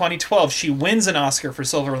 In 2012, she wins an Oscar for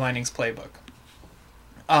Silver Linings Playbook.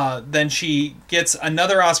 Then she gets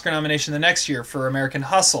another Oscar nomination the next year for American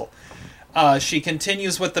Hustle. She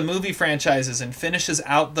continues with the movie franchises and finishes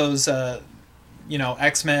out those,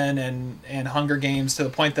 X-Men and Hunger Games to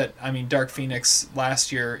the point that, I mean, Dark Phoenix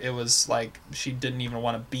last year, it was like she didn't even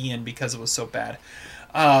want to be in because it was so bad.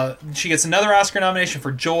 She gets another Oscar nomination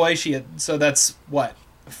for Joy. So that's,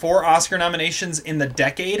 4 Oscar nominations in the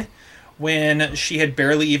decade, when she had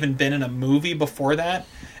barely even been in a movie before that,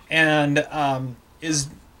 and is,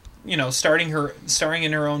 starring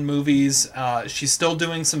in her own movies. She's still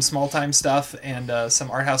doing some small time stuff and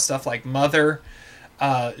some art house stuff like Mother.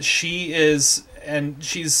 She's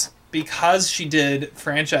because she did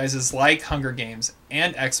franchises like Hunger Games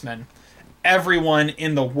and X-Men. Everyone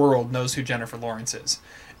in the world knows who Jennifer Lawrence is,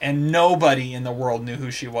 and nobody in the world knew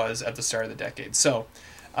who she was at the start of the decade. So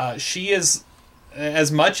she is.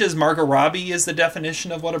 As much as Margot Robbie is the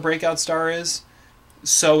definition of what a breakout star is,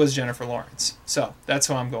 so is Jennifer Lawrence. So that's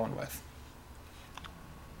who I'm going with.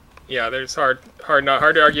 Yeah, there's hard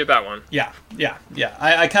to argue that one. Yeah.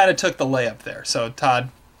 I kind of took the layup there. So Todd,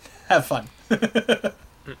 have fun.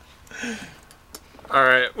 All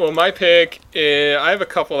right. Well, my pick, I have a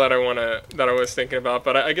couple that I was thinking about,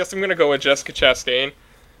 but I guess I'm gonna go with Jessica Chastain.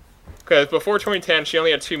 Because before 2010, she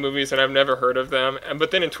only had 2 movies, and I've never heard of them.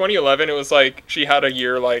 But then in 2011, it was like she had a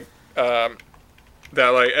year like that,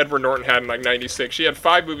 like Edward Norton had in like '96. She had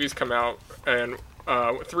 5 movies come out, and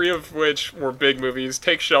 3 of which were big movies: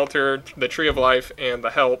 Take Shelter, The Tree of Life, and The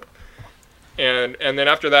Help. And then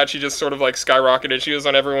after that, she just sort of like skyrocketed. She was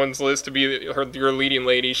on everyone's list to be your leading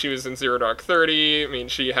lady. She was in Zero Dark 30. I mean,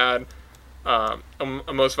 she had a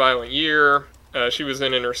Most Violent Year. She was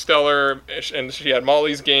in Interstellar, and she had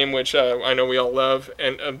Molly's Game, which I know we all love.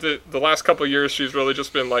 And the last couple of years, she's really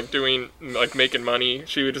just been making money.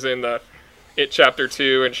 She was in the It Chapter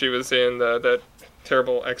 2, and she was in the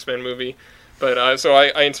terrible X-Men movie. But so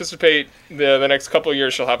I anticipate the next couple of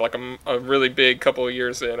years she'll have like a really big couple of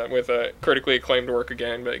years with a critically acclaimed work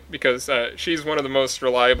again, because she's one of the most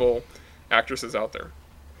reliable actresses out there.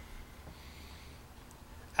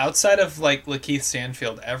 Outside of like Lakeith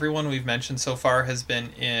Stanfield, everyone we've mentioned so far has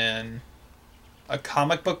been in a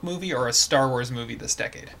comic book movie or a Star Wars movie this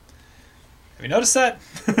decade. Have you noticed that?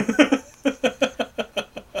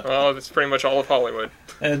 Well, it's pretty much all of Hollywood.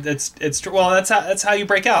 It's well, that's how you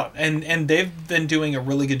break out, and they've been doing a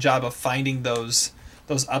really good job of finding those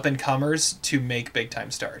up and comers to make big time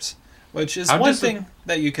stars, which is one thing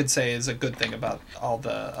that you could say is a good thing about all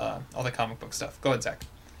the comic book stuff. Go ahead, Zach.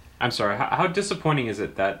 I'm sorry. How disappointing is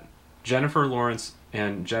it that Jennifer Lawrence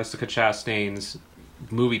and Jessica Chastain's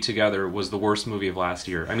movie together was the worst movie of last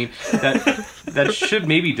year? I mean, that should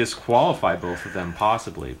maybe disqualify both of them,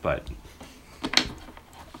 possibly, but.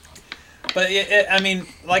 But I mean,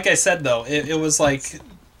 like I said though, it was like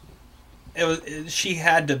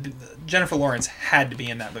Jennifer Lawrence had to be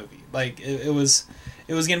in that movie. Like it was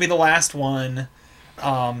gonna be the last one,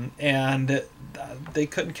 and they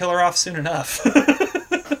couldn't kill her off soon enough.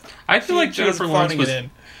 I feel like Jennifer Lawrence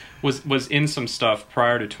was in some stuff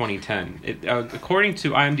prior to 2010. According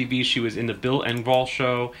to IMDb, she was in the Bill Engvall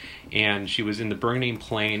Show, and she was in the Burning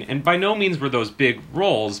Plain, and by no means were those big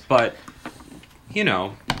roles, but, you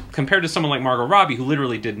know, compared to someone like Margot Robbie, who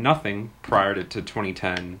literally did nothing prior to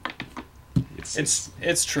 2010,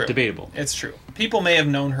 it's true. Debatable. It's true. People may have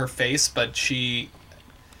known her face, but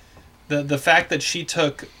the fact that she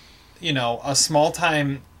took, a small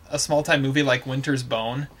time movie like Winter's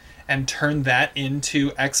Bone and turned that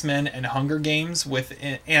into X-Men and Hunger Games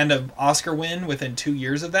and an Oscar win within 2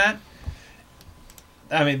 years of that.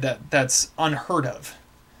 I mean, that's unheard of.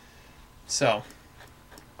 So,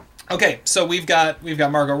 okay, so we've got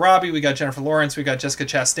Margot Robbie, we got Jennifer Lawrence, we got Jessica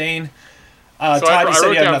Chastain. So Todd, I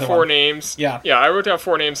wrote down four one. names. Yeah, I wrote down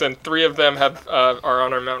 4 names, and 3 of them are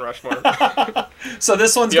on our Mount Rushmore. So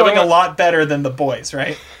this one's going a lot better than The Boys,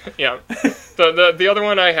 right? Yeah. The other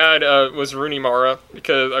one I had was Rooney Mara,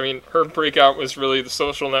 because, I mean, her breakout was really The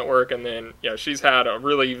Social Network, and then, she's had a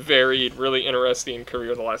really varied, really interesting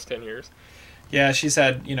career the last 10 years. Yeah, she's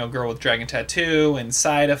had, Girl with Dragon Tattoo and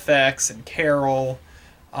Side Effects and Carol.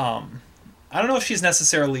 I don't know if she's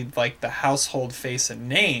necessarily like the household face and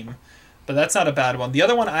name, but that's not a bad one. The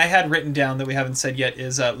other one I had written down that we haven't said yet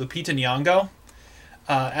is Lupita Nyong'o.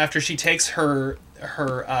 After she takes her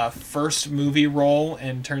first movie role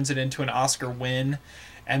and turns it into an Oscar win,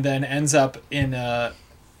 and then ends up in the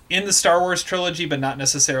Star Wars trilogy, but not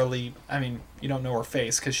necessarily. I mean, you don't know her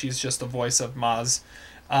face because she's just the voice of Maz.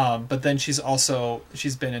 But then she's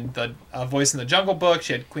been in the Voice in the Jungle Book.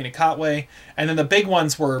 She had Queen of Katwe, and then the big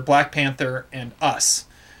ones were Black Panther and Us.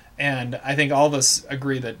 And I think all of us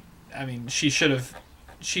agree that, I mean, she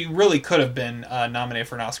really could have been nominated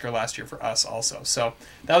for an Oscar last year for Us also. So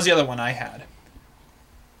that was the other one I had.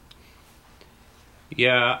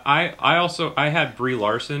 Yeah, I had Brie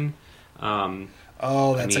Larson.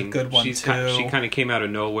 That's a good one, too. She kind of came out of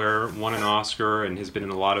nowhere, won an Oscar, and has been in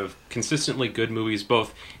a lot of consistently good movies,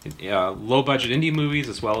 both low-budget indie movies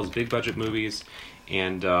as well as big-budget movies.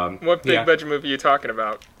 And what big-budget movie are you talking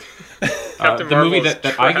about? The movie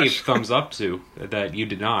that I gave thumbs up to, that you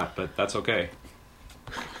did not, but that's okay.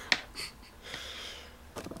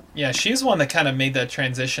 Yeah, she's one that kind of made that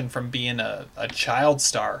transition from being a child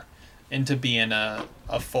star into being a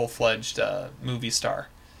full-fledged movie star.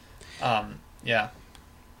 Yeah.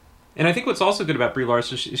 And I think what's also good about Brie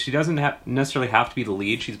Larson, she doesn't necessarily have to be the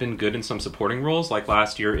lead. She's been good in some supporting roles, like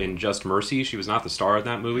last year in Just Mercy. She was not the star of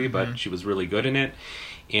that movie, but she was really good in it.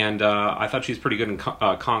 And I thought she was pretty good in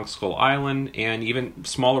Kong Skull Island, and even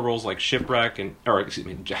smaller roles like Trainwreck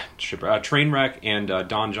and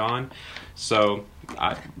Don John. So,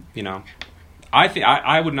 I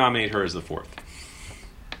would nominate her as the 4th.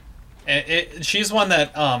 She's one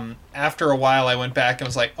that after a while I went back and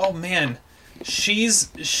was like, oh man,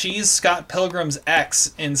 she's Scott Pilgrim's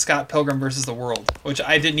ex in Scott Pilgrim versus the World, which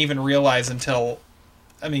I didn't even realize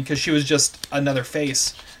because she was just another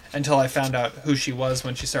face until I found out who she was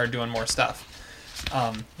when she started doing more stuff.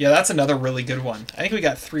 That's another really good one. I think we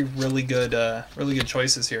got 3 really good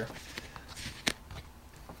choices here.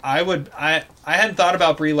 I hadn't thought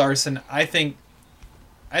about Brie Larson. I think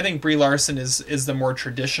Brie Larson is the more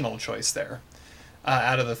traditional choice there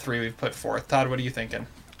out of the 3 we've put forth. Todd, what are you thinking?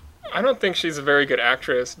 I don't think she's a very good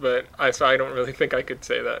actress, but I don't really think I could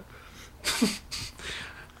say that.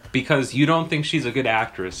 Because you don't think she's a good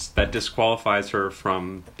actress, that disqualifies her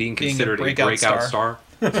from being considered a breakout star.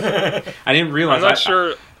 I didn't realize. I'm not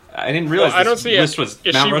sure. I didn't realize. I don't see list was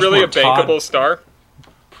is Mount she Rushmore. really a bankable star?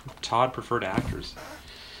 Todd preferred actors.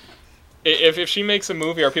 If she makes a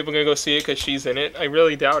movie, are people going to go see it because she's in it? I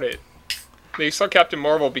really doubt it. They saw Captain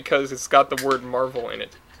Marvel because it's got the word Marvel in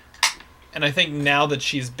it. And I think now that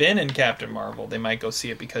she's been in Captain Marvel, they might go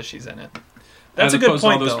see it because she's in it. That's a good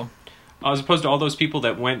point, though. As opposed to all those people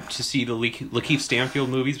that went to see the Lakeith Stanfield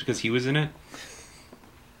movies because he was in it.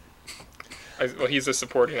 Well, he's a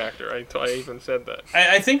supporting actor. I even said that.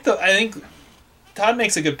 I think Todd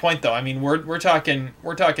makes a good point, though. I mean, we're talking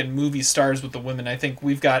movie stars with the women. I think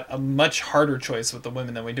we've got a much harder choice with the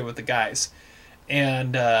women than we do with the guys,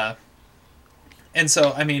 and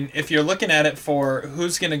so I mean, if you're looking at it for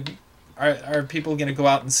are people gonna go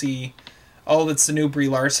out and see, oh, that's the new Brie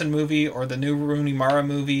Larson movie or the new Rooney Mara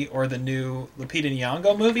movie or the new Lupita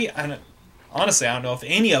Nyong'o movie? Honestly, I don't know if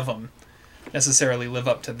any of them necessarily live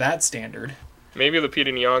up to that standard. Maybe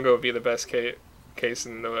Lupita Nyong'o would be the best case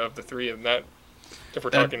of the 3 in that. If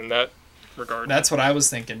we're talking in that regard. That's what I was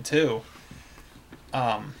thinking, too.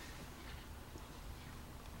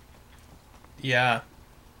 Yeah.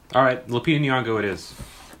 All right, Lupita Nyong'o it is.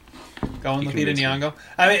 Going Lupita Nyong'o.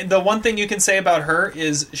 I mean, the one thing you can say about her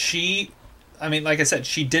is like I said,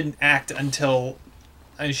 she didn't act until...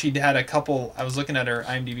 she'd had a couple... I was looking at her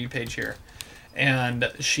IMDb page here. And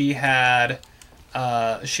she had...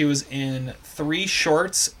 she was in 3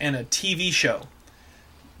 shorts and a TV show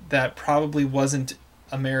that probably wasn't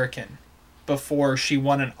American before she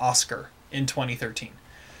won an Oscar in 2013.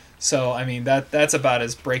 So, I mean, that's about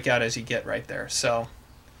as breakout as you get right there. So,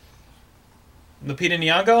 Lupita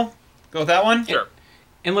Nyong'o, Go with that one? Sure.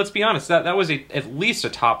 And let's be honest, that was at least a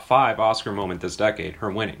top 5 Oscar moment this decade,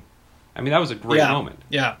 her winning. I mean, that was a great moment.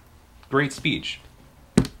 Yeah. Great speech.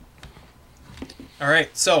 All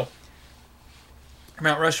right, so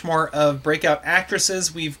Mount Rushmore of breakout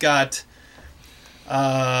actresses. We've got,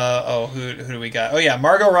 who do we got? Oh yeah,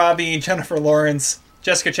 Margot Robbie, Jennifer Lawrence,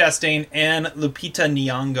 Jessica Chastain, and Lupita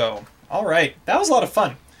Nyong'o. All right, that was a lot of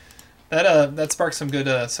fun. That sparked some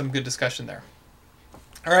good discussion there.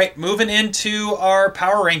 All right, moving into our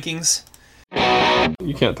power rankings.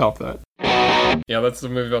 You can't top that. Yeah, that's the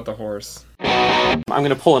movie about the horse. I'm going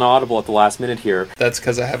to pull an audible at the last minute here. That's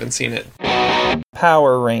because I haven't seen it.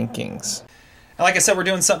 Power rankings. And like I said, we're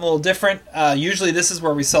doing something a little different. Usually this is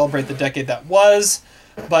where we celebrate the decade that was,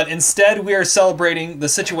 but instead we are celebrating the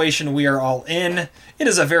situation we are all in. It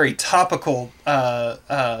is a very topical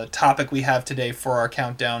topic we have today for our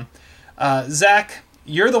countdown. Zach,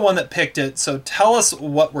 you're the one that picked it, so tell us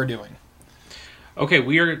what we're doing. Okay,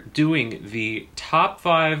 we are doing the top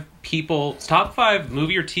 5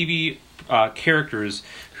 movie or TV characters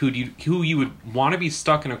who you would want to be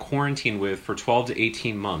stuck in a quarantine with for 12 to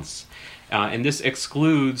 18 months. And this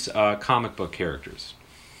excludes comic book characters.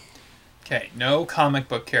 Okay, no comic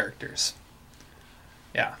book characters.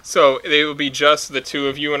 Yeah. So they would be just the 2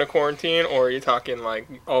 of you in a quarantine, or are you talking like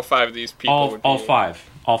all 5 of these people? All 5.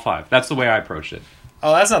 All 5. That's the way I approached it.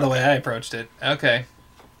 Oh, that's not the way I approached it. Okay.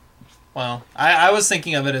 Well, I was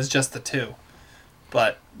thinking of it as just the 2.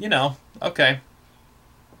 But, okay.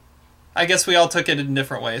 I guess we all took it in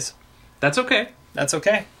different ways. That's okay. That's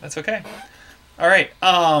okay. All right.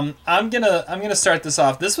 I'm gonna start this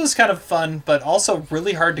off. This was kind of fun, but also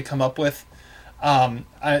really hard to come up with.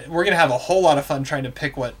 We're gonna have a whole lot of fun trying to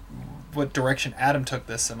pick what direction Adam took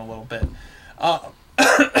this in a little bit.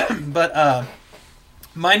 But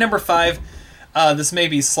my number 5. This may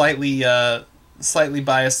be slightly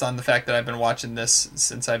biased on the fact that I've been watching this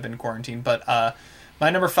since I've been quarantined, but my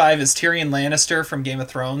number 5 is Tyrion Lannister from Game of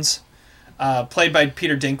Thrones, played by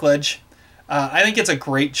Peter Dinklage. I think it's a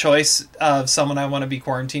great choice of someone I want to be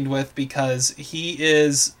quarantined with because he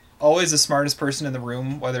is always the smartest person in the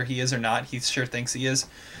room, whether he is or not. He sure thinks he is.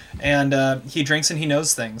 And he drinks and he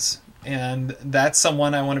knows things. And that's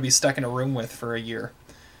someone I want to be stuck in a room with for a year.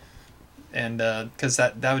 And because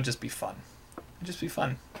that would just be fun. It'd just be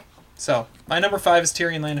fun. So, my number 5 is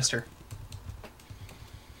Tyrion Lannister.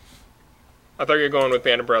 I thought you were going with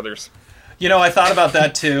Band of Brothers. I thought about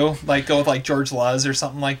that too. Like, go with George Luz or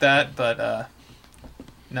something like that. But,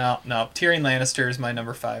 no. Tyrion Lannister is my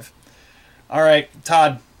number 5. All right,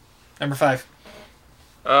 Todd, number 5.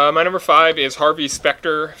 My number 5 is Harvey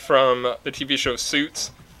Specter from the TV show Suits.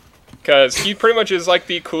 Because he pretty much is like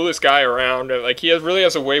the coolest guy around. Like, he really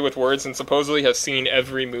has a way with words and supposedly has seen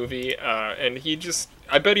every movie. And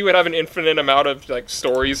I bet he would have an infinite amount of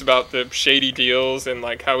stories about the shady deals and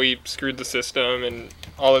how he screwed the system and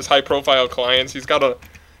all his high profile clients. He's got a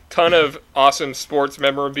ton of awesome sports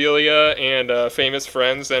memorabilia and famous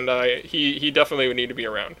friends, and he definitely would need to be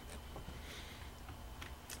around.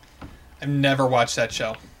 I've never watched that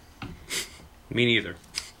show. Me neither.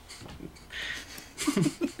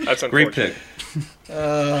 That's great pick.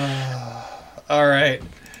 All right,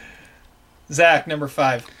 Zach, number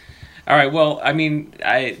 5. All right. Well, I mean,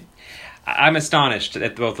 I'm astonished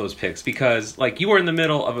at both those picks because, you are in the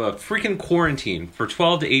middle of a freaking quarantine for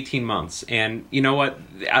 12 to 18 months. And you know what?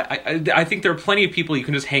 I think there are plenty of people you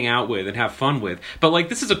can just hang out with and have fun with. But,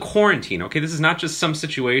 this is a quarantine, okay? This is not just some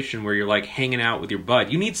situation where you're, hanging out with your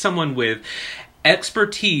bud. You need someone with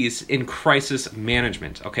expertise in crisis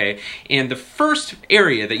management, okay? And the first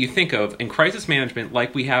area that you think of in crisis management,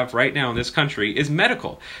 like we have right now in this country, is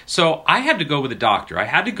medical. So I had to go with a doctor. I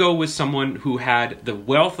had to go with someone who had the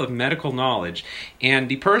wealth of medical knowledge. And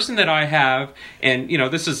the person that I have, and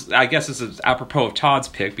this is apropos of Todd's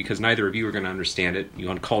pick because neither of you are going to understand it, you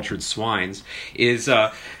uncultured swines, is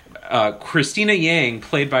Christina Yang,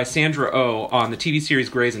 played by Sandra Oh on the TV series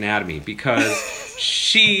Grey's Anatomy, because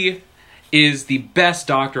she is the best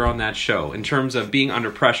doctor on that show in terms of being under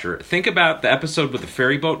pressure. Think about the episode with the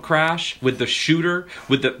ferry boat crash, with the shooter,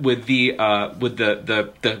 with the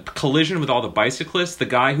collision with all the bicyclists, the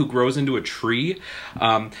guy who grows into a tree,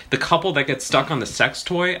 the couple that gets stuck on the sex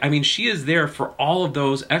toy. I mean, she is there for all of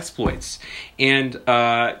those exploits. And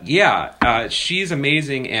she's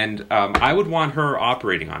amazing, and I would want her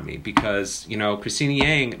operating on me because, Christina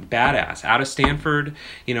Yang, badass, out of Stanford,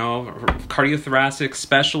 cardiothoracic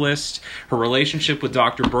specialist. Her relationship with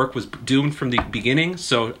Dr. Burke was doomed from the beginning,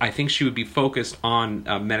 so I think she would be focused on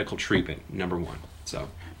medical treatment, number 1. So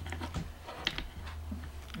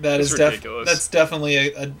that's ridiculous. That's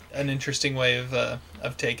definitely an interesting way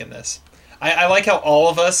of taking this. I like how all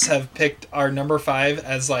of us have picked our number 5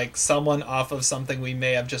 as like someone off of something we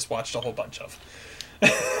may have just watched a whole bunch of.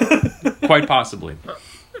 Quite possibly.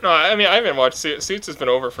 No, I mean I haven't watched Suits. Suits has been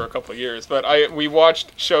over for a couple of years, but we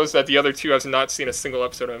watched shows that the other two have not seen a single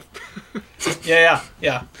episode of. Yeah.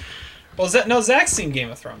 Well, Zach's seen Game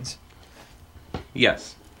of Thrones.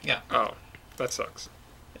 Yes. Yeah. Oh, that sucks.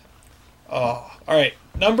 Oh, all right.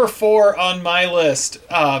 Number 4 on my list.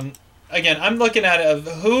 Again, I'm looking at it of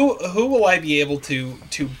who will I be able to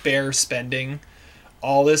bear spending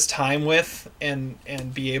all this time with and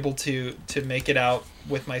be able to make it out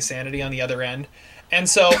with my sanity on the other end. And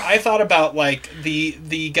so I thought about like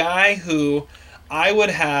the guy who I would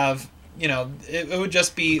have, it would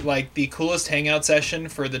just be like the coolest hangout session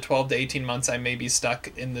for the 12 to 18 months I may be stuck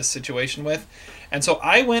in this situation with. And so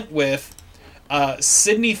I went with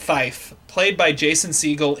Sidney Fife, played by Jason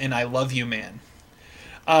Segel in I Love You, Man.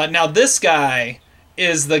 Now this guy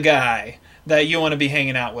is the guy that you want to be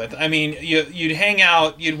hanging out with. I mean, you'd hang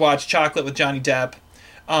out, you'd watch Chocolate with Johnny Depp.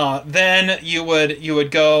 Then you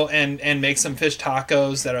would go and make some fish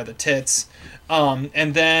tacos that are the tits,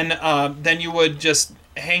 and then you would just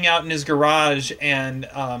hang out in his garage and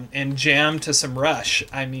jam to some Rush.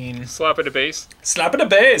 I mean, Slap at a bass. Slap at a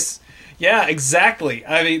bass. Yeah, exactly.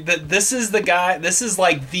 I mean, this is the guy. This is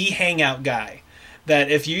like the hangout guy.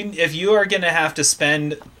 That if you are gonna have to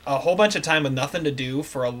spend a whole bunch of time with nothing to do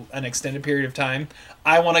for an extended period of time,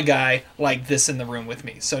 I want a guy like this in the room with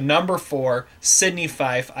me. So number 4, Sidney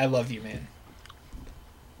Fife, I Love You, Man.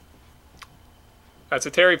 That's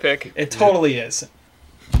a Terry pick. It totally is,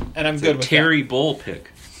 and I'm good with Terry Bull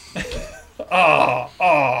pick. that.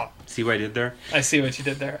 Oh. See what I did there? I see what you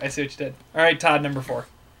did there. All right, Todd, number 4.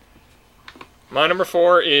 My number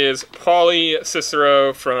 4 is Paulie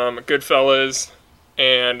Cicero from Goodfellas.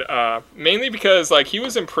 And mainly because like he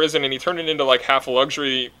was in prison and he turned it into like half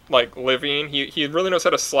luxury like living. He really knows how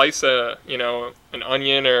to slice an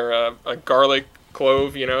onion or a garlic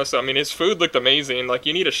clove, So I mean his food looked amazing. Like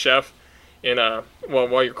you need a chef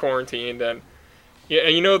while you're quarantined, and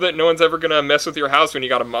you know that no one's ever gonna mess with your house when you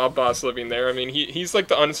got a mob boss living there. I mean he's like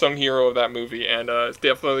the unsung hero of that movie, and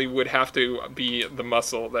definitely would have to be the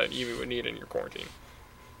muscle that you would need in your quarantine.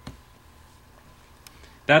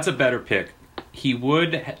 That's a better pick. He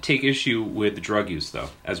would take issue with drug use, though,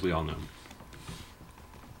 as we all know.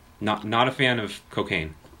 Not a fan of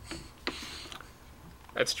cocaine.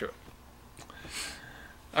 That's true.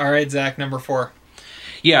 All right, Zach, number 4.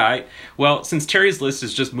 Yeah, well, since Terry's list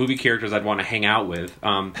is just movie characters I'd want to hang out with,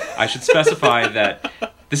 I should specify that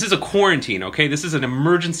this is a quarantine, okay? This is an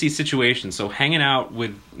emergency situation, so hanging out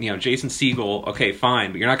with, Jason Segel, okay,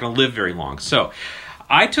 fine, but you're not going to live very long. So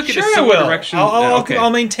I took it a similar direction. I'll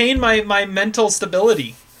maintain my mental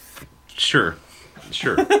stability. Sure.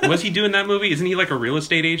 Was he doing that movie? Isn't he like a real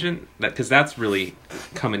estate agent? Because that really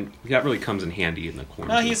comes in handy in the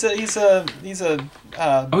quarantine. No, he's a. He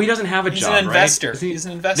doesn't have a job. He's an investor. Right? He's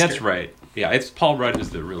an investor. That's right. Yeah, it's Paul Rudd is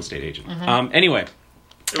the real estate agent. Mm-hmm. Anyway,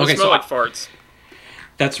 it will smell like farts.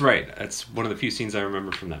 That's right. That's one of the few scenes I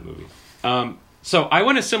remember from that movie. So I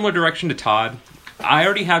went a similar direction to Todd. I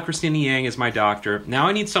already have Christina Yang as my doctor. Now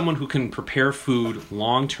I need someone who can prepare food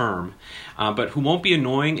long term, but who won't be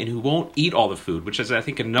annoying and who won't eat all the food, which is, I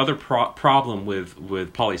think, another problem with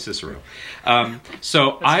Paulie Cicero.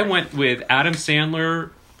 So I went with Adam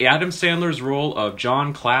Sandler. Adam Sandler's role of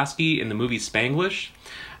John Klasky in the movie Spanglish,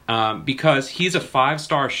 because he's a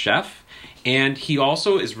 5-star chef. And he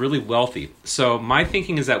also is really wealthy. So my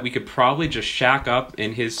thinking is that we could probably just shack up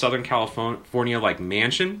in his Southern California like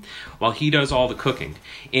mansion while he does all the cooking.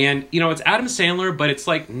 And it's Adam Sandler, but it's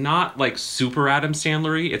like not like super Adam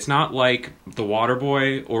Sandler-y. It's not like The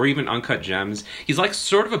Waterboy or even Uncut Gems. He's like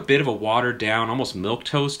sort of a bit of a watered down, almost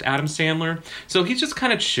milquetoast Adam Sandler. So he's just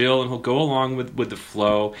kind of chill and he'll go along with the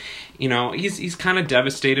flow. He's kind of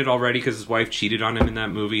devastated already because his wife cheated on him in that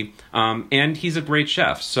movie. And he's a great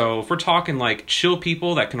chef. So if we're talking like chill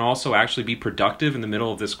people that can also actually be productive in the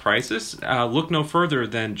middle of this crisis, look no further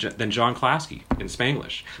than John Klasky in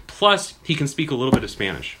Spanglish. Plus, he can speak a little bit of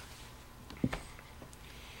Spanish.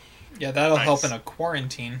 Yeah, that'll Nice. help in a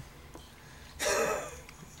quarantine.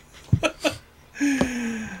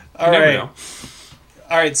 All Never right. know.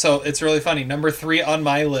 All right, so it's really funny. Number 3 on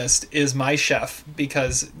my list is my chef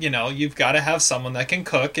because, you've got to have someone that can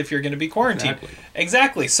cook if you're going to be quarantined.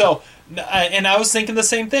 Exactly. So, and I was thinking the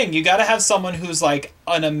same thing. You got to have someone who's like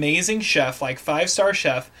an amazing chef, like 5-star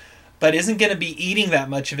chef, but isn't going to be eating that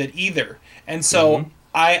much of it either. And so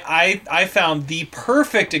I found the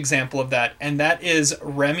perfect example of that, and that is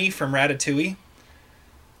Remy from Ratatouille.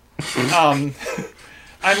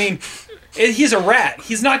 I mean, he's a rat.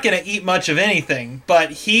 He's not going to eat much of anything,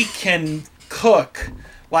 but he can cook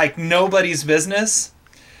like nobody's business.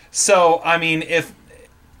 So, I mean, if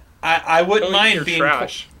I wouldn't mind being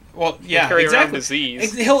trash. Well, yeah, carry around exactly.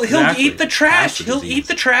 disease. He'll Exactly. eat the trash. That's the He'll disease. eat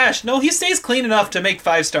the trash. No, he stays clean enough to make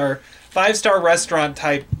five-star restaurant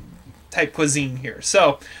type cuisine here.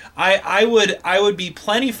 So I would be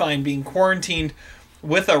plenty fine being quarantined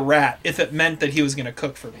with a rat if it meant that he was going to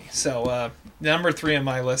cook for me. So number 3 on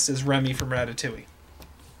my list is Remy from Ratatouille.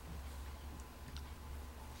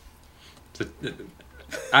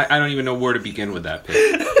 I don't even know where to begin with that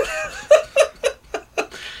pick.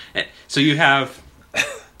 So you have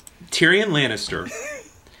Tyrion Lannister.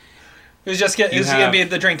 Who's just going to be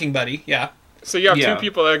the drinking buddy? Yeah, So you have Yeah. two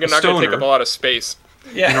people that are not going to stoner. take up a lot of space.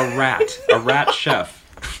 yeah, And a rat chef.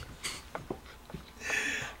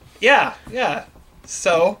 yeah.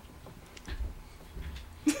 So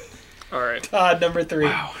All right. number 3.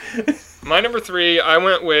 Wow. My number 3, I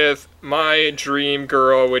went with my dream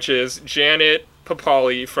girl, which is Janet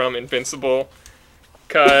Papali from Invincible.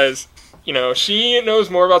 Because, you know, she knows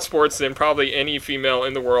more about sports than probably any female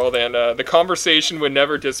in the world, and the conversation would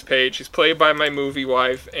never dissipate. She's played by my movie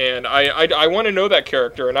wife, and I want to know that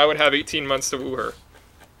character, and I would have 18 months to woo her.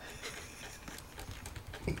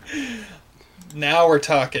 Now we're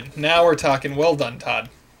talking. Well done, Todd.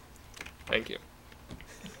 Thank you.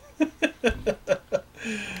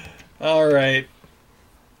 All right,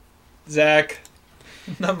 Zach,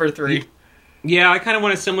 number 3. Yeah, I kind of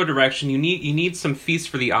went a similar direction. You need some feast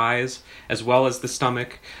for the eyes as well as the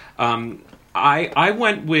stomach. I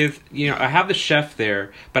went with, I have the chef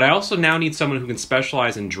there, but I also now need someone who can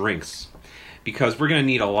specialize in drinks because we're going to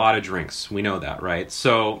need a lot of drinks. We know that, right?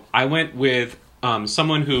 So I went with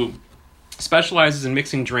someone who specializes in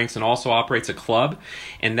mixing drinks and also operates a club,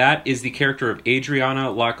 and that is the character of Adriana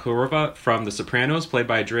La Curva from The Sopranos, played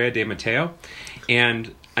by Andrea De Matteo.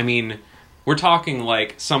 And, I mean, we're talking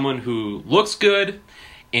like someone who looks good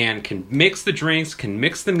and can mix the drinks, can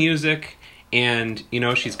mix the music, and,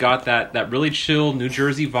 she's got that really chill New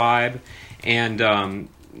Jersey vibe, and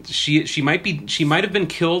she might have been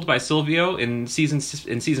killed by Silvio in season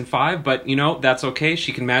 5, but that's okay.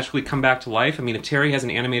 She can magically come back to life. I mean, if Terry has an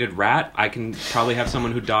animated rat, I can probably have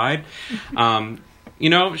someone who died.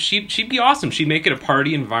 She'd be awesome. She'd make it a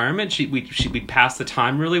party environment. She'd pass the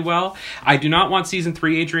time really well. I do not want season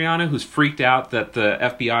 3 Adriana, who's freaked out that the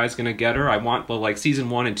FBI is going to get her. I want like season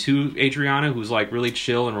 1 and 2 Adriana, who's like really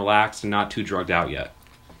chill and relaxed and not too drugged out yet.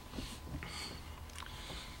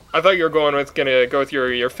 I thought you were going to go with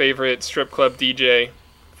your favorite strip club DJ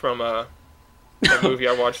from that movie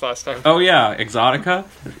I watched last time. Oh yeah, Exotica.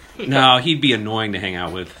 No, he'd be annoying to hang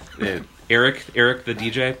out with. Eric the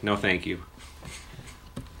DJ. No, thank you.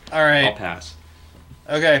 All right. I'll pass.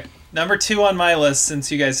 Okay, number 2 on my list,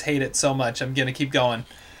 since you guys hate it so much, I'm going to keep going.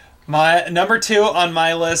 My number 2 on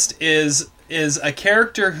my list is a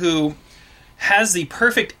character who has the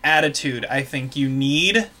perfect attitude I think you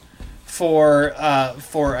need for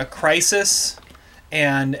a crisis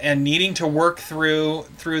and needing to work through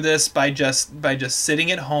this by just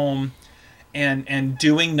sitting at home and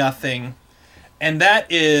doing nothing. And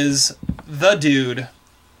that is the dude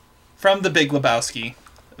from The Big Lebowski.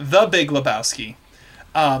 The Big Lebowski.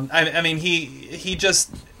 I mean, he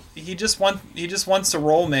just wants to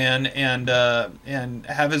roll, man, and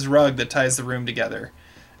have his rug that ties the room together.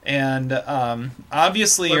 And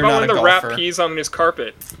obviously, What you're about not when a the golfer. rat pees on his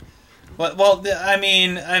carpet? Well, I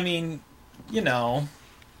mean, I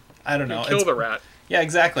don't know. Kill the rat. Yeah,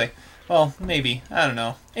 exactly. Well, maybe. I don't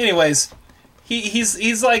know. Anyways,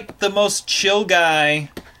 he's like the most chill guy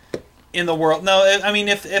in the world. No, I mean,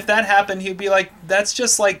 if that happened, he'd be like, that's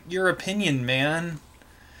just like your opinion, man.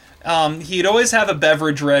 He'd always have a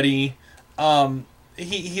beverage ready.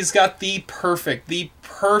 He's got the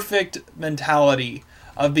perfect mentality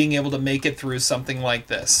of being able to make it through something like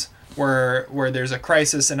this, where there's a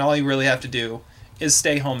crisis and all you really have to do is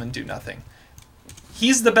stay home and do nothing.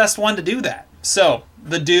 He's the best one to do that. So,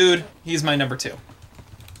 the dude, he's my number 2.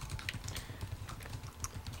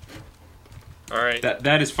 All right.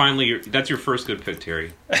 That is finally that's your first good pick,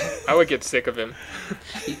 Terry. I would get sick of him.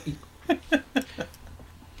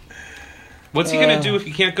 What's he gonna do if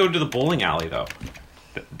he can't go to the bowling alley though?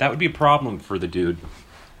 That would be a problem for the dude.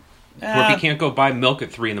 Or if he can't go buy milk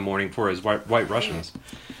at 3 a.m. for his white Russians.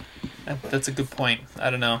 That's a good point. I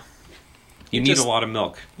don't know. You need a lot of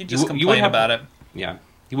milk. You just would complain have, about it. Yeah.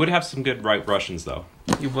 You would have some good white Russians though.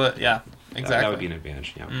 You would, yeah, exactly. That would be an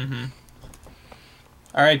advantage, yeah. Mm-hmm.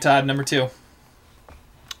 All right, Todd, number 2.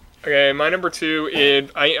 Okay, my number 2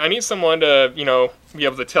 is I need someone to, be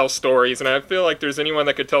able to tell stories, and I feel like there's anyone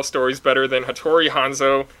that could tell stories better than Hattori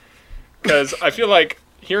Hanzo because I feel like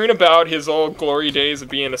hearing about his old glory days of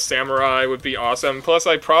being a samurai would be awesome. Plus,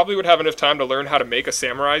 I probably would have enough time to learn how to make a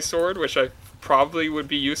samurai sword, which I probably would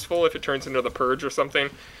be useful if it turns into the Purge or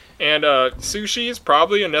something. And sushi is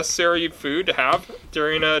probably a necessary food to have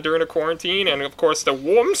during a quarantine, and of course the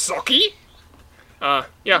warm sake. Yeah,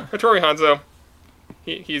 Hattori Hanzo.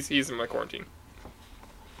 He's in my quarantine.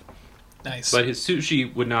 Nice. But his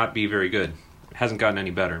sushi would not be very good. It hasn't gotten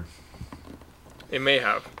any better. It may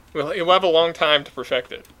have. Well, it will have a long time to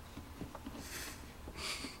perfect it.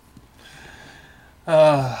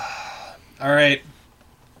 All right.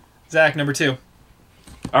 Zach, number 2.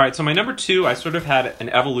 All right, so my number 2, I sort of had an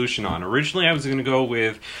evolution on. Originally, I was going to go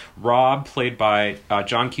with Rob, played by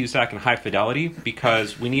John Cusack in High Fidelity,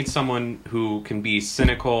 because we need someone who can be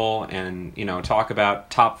cynical and, talk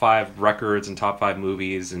about top 5 records and top 5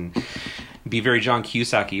 movies and be very John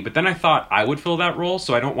Cusack-y. But then I thought I would fill that role,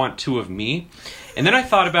 so I don't want 2 of me. And then I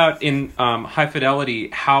thought about, in High Fidelity,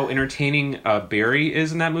 how entertaining Barry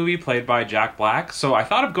is in that movie, played by Jack Black. So I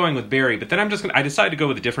thought of going with Barry, but then I decided to go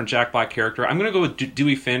with a different Jack Black character. I'm going to go with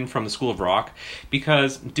Dewey Finn from the School of Rock,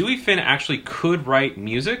 because Dewey Finn actually could write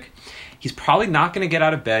music. He's probably not going to get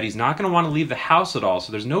out of bed. He's not going to want to leave the house at all.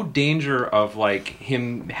 So there's no danger of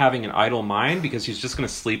him having an idle mind, because he's just going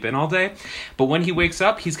to sleep in all day. But when he wakes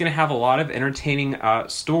up, he's going to have a lot of entertaining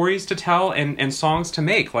stories to tell and songs to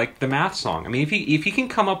make, like the Math song. I mean, if he can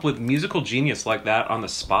come up with musical genius like that on the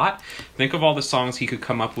spot, think of all the songs he could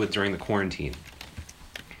come up with during the quarantine.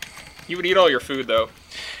 You would eat all your food, though.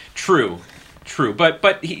 True,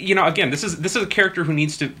 but he, again, this is a character who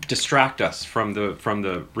needs to distract us from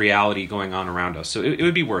the reality going on around us. So it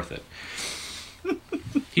would be worth it.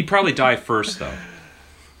 He'd probably die first, though.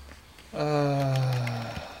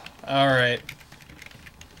 All right.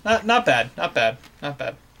 Not bad.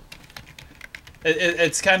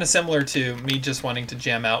 It's kind of similar to me just wanting to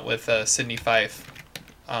jam out with Sydney Fife.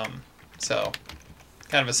 So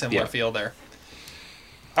kind of a similar feel there.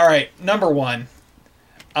 All right, number 1.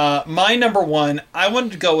 My number 1, I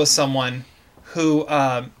wanted to go with someone who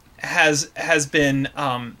has been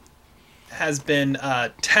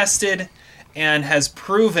tested and has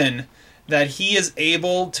proven that he is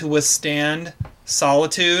able to withstand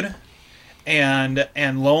solitude and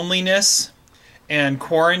loneliness and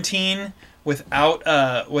quarantine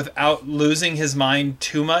without losing his mind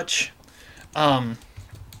too much.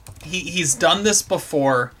 He's done this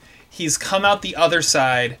before. He's come out the other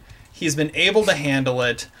side. He's been able to handle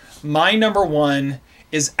it. My number 1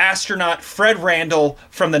 is astronaut Fred Randall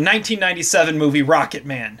from the 1997 movie Rocket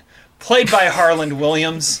Man, played by Harland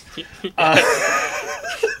Williams.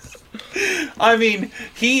 I mean,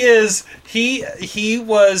 he ends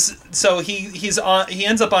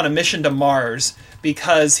up on a mission to Mars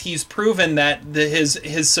because he's proven that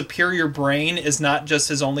his superior brain is not just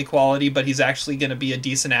his only quality, but he's actually going to be a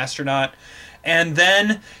decent astronaut. And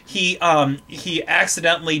then he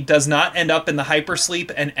accidentally does not end up in the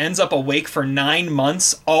hypersleep and ends up awake for 9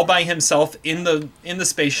 months all by himself in the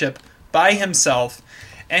spaceship by himself.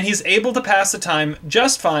 And he's able to pass the time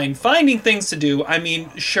just fine, finding things to do. I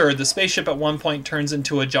mean, sure, the spaceship at one point turns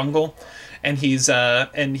into a jungle, and he's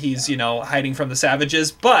hiding from the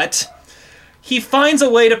savages, but he finds a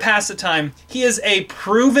way to pass the time. He is a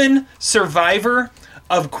proven survivor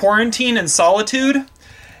of quarantine and solitude.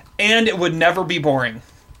 And it would never be boring,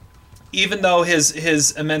 even though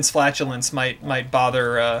his immense flatulence might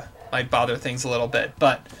bother things a little bit.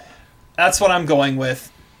 But that's what I'm going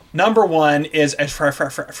with. Number 1 is Fred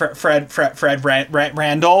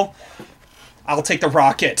Randall. I'll take the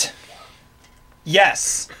rocket.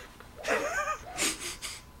 Yes.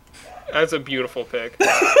 That's a beautiful pick.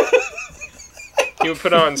 He would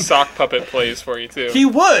put on sock puppet plays for you too. He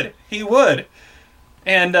would.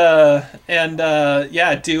 And do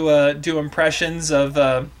impressions of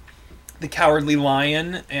the Cowardly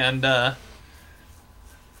Lion and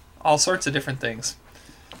all sorts of different things.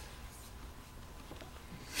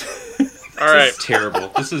 All right, This is terrible.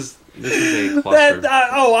 This is a cluster.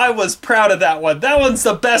 I was proud of that one. That one's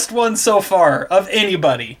the best one so far of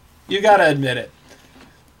anybody. You gotta admit it.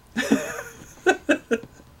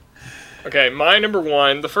 Okay, my number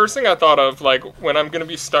 1, the first thing I thought of, like, when I'm going to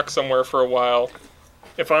be stuck somewhere for a while,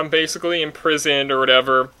 if I'm basically imprisoned or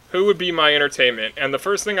whatever, who would be my entertainment? And the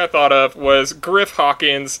first thing I thought of was Griff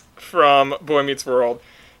Hawkins from Boy Meets World,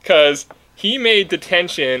 because he made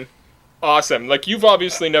detention awesome. Like, you've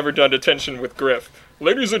obviously never done detention with Griff.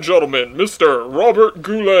 Ladies and gentlemen, Mr. Robert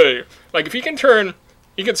Goulet. Like, if he can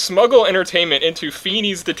smuggle entertainment into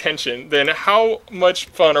Feeney's detention, then how much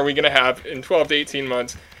fun are we going to have in 12 to 18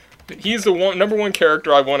 months? He's the number one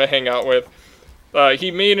character I want to hang out with.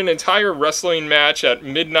 He made an entire wrestling match at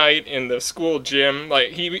midnight in the school gym. Like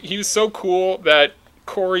he was so cool that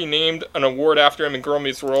Corey named an award after him in Girl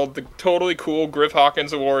Meets World, the totally cool Griff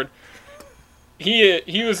Hawkins Award.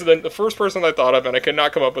 He was the first person I thought of, and I could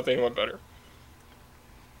not come up with anyone better.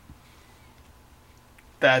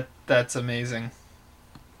 That's amazing.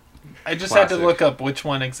 I just had to Classic. look up which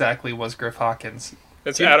one exactly was Griff Hawkins.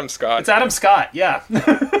 It's Adam Scott. It's Adam Scott, yeah. He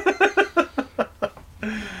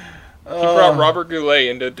brought Robert Goulet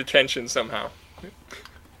into detention somehow.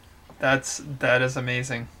 That is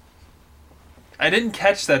amazing. I didn't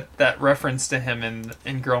catch that reference to him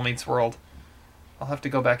in Girl Meets World. I'll have to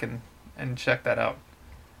go back and check that out.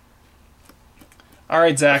 All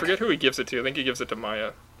right, I Zach. forget who he gives it to. I think he gives it to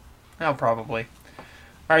Maya. Oh, probably.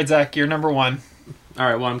 All right, Zach, you're number one. All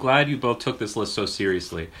right. Well, I'm glad you both took this list so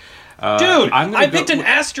seriously. Dude, I'm gonna I go- picked an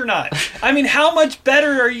astronaut. I mean, how much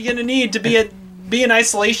better are you going to need to be in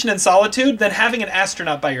isolation and solitude than having an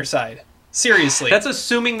astronaut by your side? Seriously. That's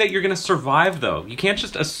assuming that you're going to survive, though. You can't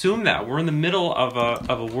just assume that. We're in the middle of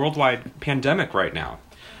a worldwide pandemic right now.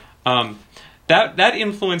 That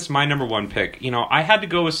influenced my number one pick. You know, I had to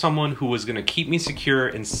go with someone who was going to keep me secure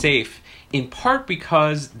and safe, in part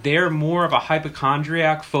because they're more of a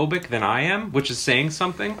hypochondriac phobic than I am, which is saying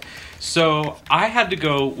something. So I had to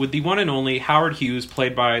go with the one and only Howard Hughes,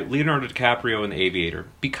 played by Leonardo DiCaprio in The Aviator,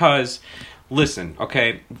 because... Listen,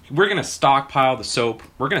 okay, we're going to stockpile the soap.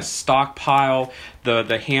 We're going to stockpile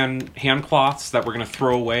the hand cloths that we're going to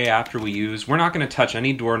throw away after we use. We're not going to touch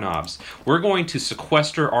any doorknobs. We're going to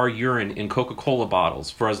sequester our urine in Coca-Cola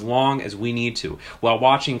bottles for as long as we need to, while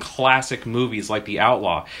watching classic movies like The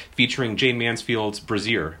Outlaw, featuring Jane Mansfield's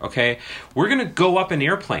Brazier, okay? We're going to go up in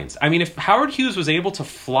airplanes. I mean, if Howard Hughes was able to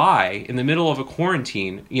fly in the middle of a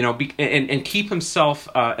quarantine, you know, and keep himself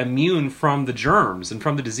immune from the germs and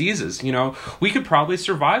from the diseases, you know, we could probably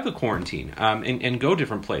survive the quarantine and go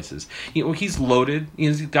different places. You know, he's loaded. You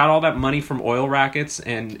know, he's got all that money from oil rackets,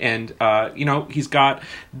 and you know, he's got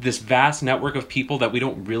this vast network of people that we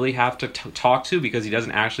don't really have to talk to because he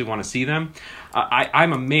doesn't actually want to see them.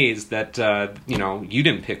 I'm amazed that you know, you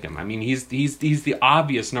didn't pick him. I mean, he's the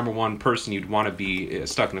obvious number one person you'd want to be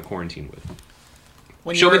stuck in a quarantine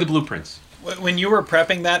with. Show me the blueprints. When you were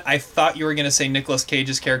prepping that, I thought you were going to say Nicolas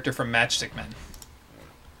Cage's character from Matchstick Men.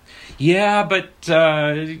 Yeah, but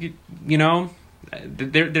you know,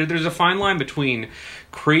 there's a fine line between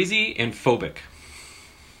crazy and phobic,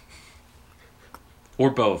 or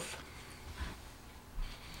both.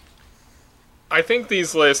 I think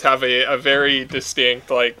these lists have a very distinct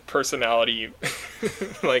like personality.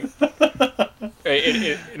 Like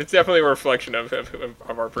it's definitely a reflection of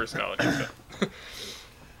our personality. So.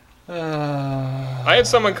 I had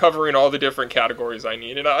someone covering all the different categories I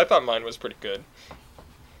needed. I thought mine was pretty good.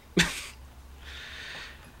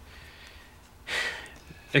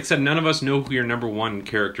 Except none of us know who your number one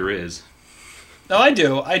character is. No, I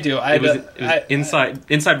do. It was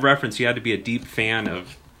inside reference. You had to be a deep fan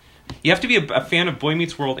of. You have to be a fan of Boy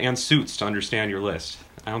Meets World and Suits to understand your list.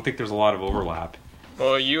 I don't think there's a lot of overlap.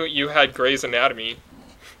 Well, you had Grey's Anatomy.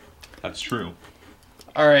 That's true.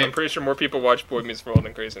 All right. I'm pretty sure more people watch Boy Meets World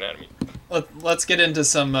than Grey's Anatomy. Let's get into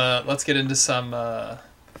some. I'm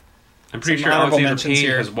pretty some sure honorable Alexander mentions Payne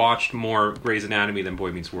here. has watched more Grey's Anatomy than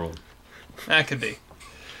Boy Meets World. That could be.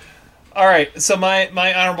 All right, so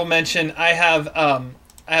my honorable mention, I have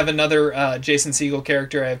another Jason Segel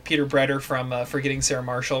character. I have Peter Bretter from Forgetting Sarah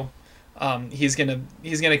Marshall. He's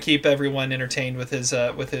gonna keep everyone entertained with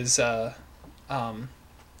his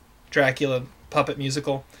Dracula puppet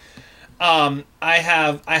musical. I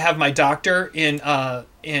have my doctor in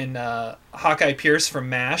Hawkeye Pierce from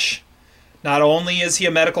MASH. Not only is he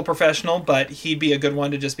a medical professional, but he'd be a good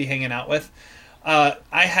one to just be hanging out with.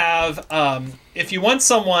 I have, if you want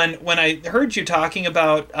someone, when I heard you talking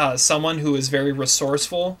about someone who is very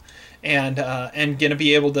resourceful and going to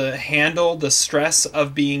be able to handle the stress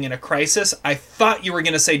of being in a crisis, I thought you were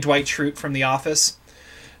going to say Dwight Schrute from The Office.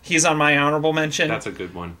 He's on my honorable mention. That's a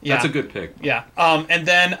good one. Yeah. That's a good pick. Yeah. And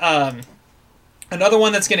then another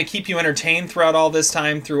one that's going to keep you entertained throughout all this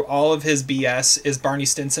time, through all of his BS, is Barney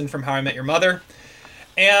Stinson from How I Met Your Mother.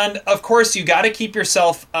 And of course, you got to keep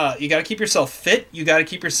yourself fit. You got to keep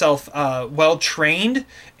yourself well trained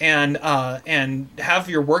and have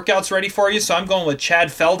your workouts ready for you. So I'm going with Chad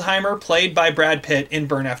Feldheimer, played by Brad Pitt in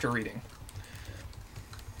Burn After Reading.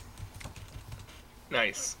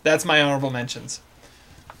 Nice. That's my honorable mentions.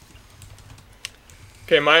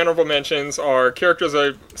 Okay, my honorable mentions are characters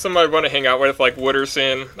somebody I want to hang out with, like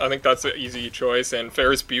Wooderson. I think that's an easy choice, and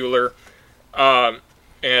Ferris Bueller,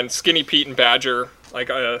 and Skinny Pete and Badger.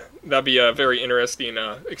 That'd be a very interesting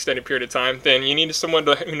extended period of time. Then you need someone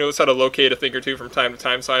who knows how to locate a thing or two from time to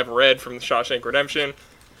time. So I have Red from The Shawshank Redemption.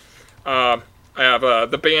 I have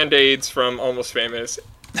the Band-Aids from Almost Famous.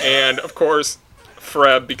 And, of course,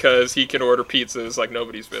 Freb, because he can order pizzas like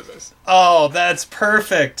nobody's business. Oh, that's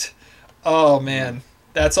perfect. Oh, man.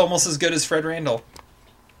 That's almost as good as Fred Randall.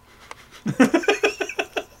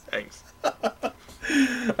 Thanks. All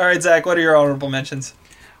right, Zach, what are your honorable mentions?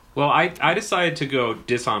 Well, I decided to go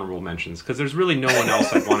dishonorable mentions because there's really no one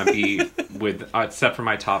else I'd want to be with except for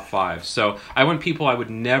my top 5. So I went people I would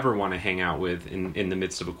never want to hang out with in the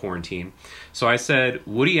midst of a quarantine. So I said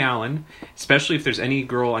Woody Allen, especially if there's any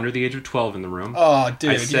girl under the age of 12 in the room. Oh,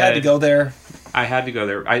 dude, you had to go there. I had to go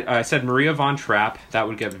there. I said Maria Von Trapp. That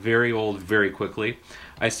would get very old very quickly.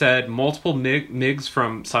 I said multiple Migs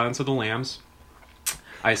from Silence of the Lambs.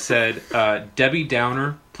 I said Debbie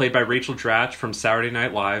Downer, played by Rachel Dratch from Saturday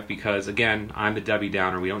Night Live, because, again, I'm the Debbie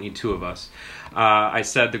Downer. We don't need two of us. I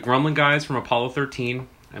said the Gremlin guys from Apollo 13,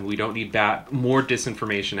 and we don't need more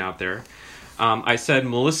disinformation out there. I said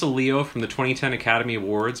Melissa Leo from the 2010 Academy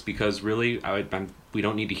Awards, because, really, we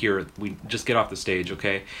don't need to hear it. We just get off the stage,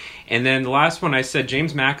 okay? And then the last one, I said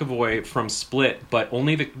James McAvoy from Split, but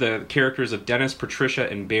only the characters of Dennis, Patricia,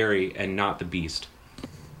 and Barry, and not the Beast.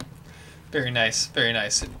 Very nice, very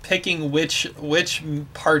nice. Picking which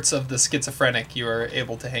parts of the schizophrenic you are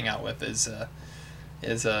able to hang out with is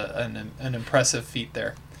an impressive feat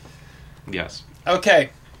there. Yes.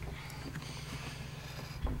 Okay.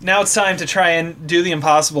 Now it's time to try and do the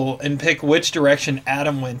impossible and pick which direction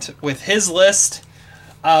Adam went with his list.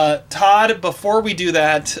 Todd, before we do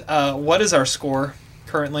that, what is our score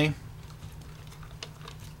currently?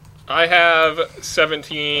 I have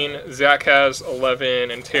 17, Zach has 11,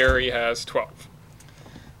 and Terry has 12.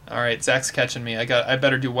 All right, Zach's catching me. I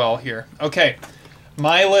better do well here. Okay,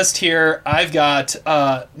 my list here, I've got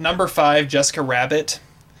number 5, Jessica Rabbit.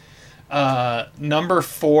 Number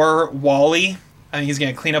 4, Wall-E. I think he's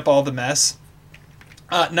going to clean up all the mess.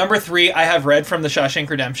 Number 3, I have Red from The Shawshank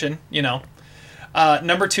Redemption, you know.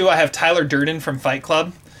 Number 2, I have Tyler Durden from Fight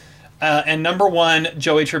Club. And number 1,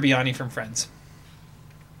 Joey Tribbiani from Friends.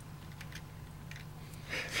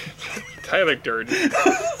 Tyler Durden.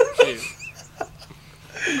 Jeez.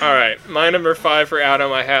 All right, my number 5 for Adam,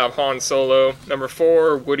 I have Han Solo. Number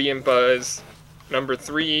 4, Woody and Buzz. Number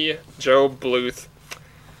 3, Joe Bluth.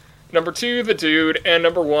 Number 2, The Dude. And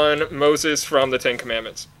number 1, Moses from the Ten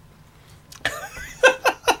Commandments.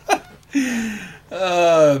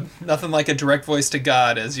 Nothing like a direct voice to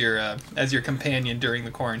God as your companion during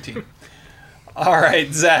the quarantine. All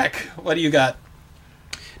right, Zach, what do you got?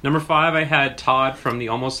 Number 5, I had Todd from the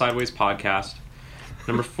Almost Sideways podcast.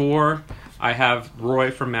 Number 4, I have Roy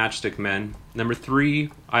from Matchstick Men. Number 3,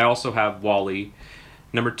 I also have Wall-E.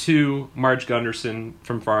 Number 2, Marge Gunderson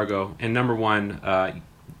from Fargo. And number 1,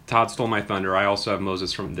 Todd stole my thunder. I also have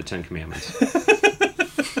Moses from the Ten Commandments.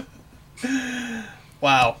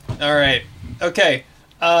 Wow. All right. Okay.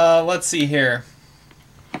 Let's see here.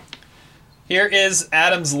 Here is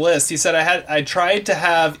Adam's list. He said, I tried to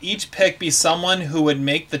have each pick be someone who would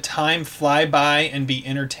make the time fly by and be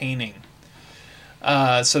entertaining.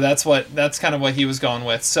 So that's kind of what he was going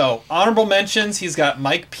with. So honorable mentions, he's got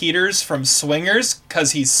Mike Peters from Swingers,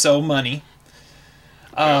 because he's so money.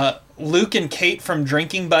 Luke and Kate from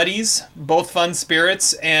Drinking Buddies, both fun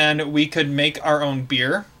spirits, and we could make our own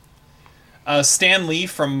beer. Stan Lee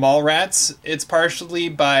from Mallrats, it partially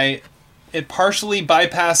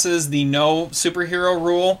bypasses the no superhero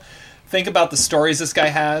rule. Think about the stories this guy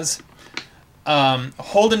has.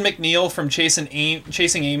 Holden McNeil from Chasing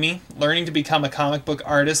Amy, learning to become a comic book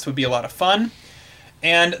artist would be a lot of fun.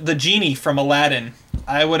 And the Genie from Aladdin,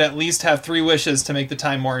 I would at least have 3 wishes to make the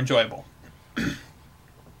time more enjoyable.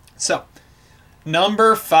 So,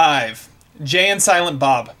 number 5, Jay and Silent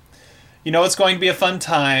Bob. You know it's going to be a fun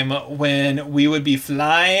time when we would be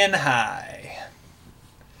flying high.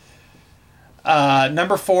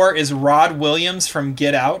 Number 4 is Rod Williams from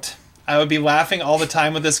Get Out. I would be laughing all the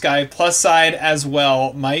time with this guy. Plus side as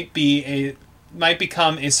well, might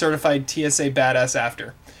become a certified TSA badass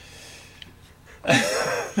after. I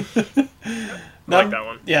like that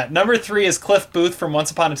one. Yeah, number 3 is Cliff Booth from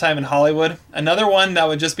Once Upon a Time in Hollywood. Another one that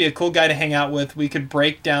would just be a cool guy to hang out with. We could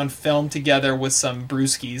break down film together with some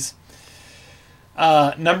brewskis.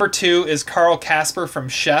 Number 2 is Carl Casper from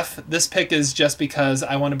Chef. This pick is just because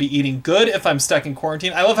I want to be eating good if I'm stuck in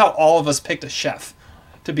quarantine. I love how all of us picked a chef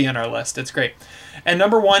to be on our list. It's great. And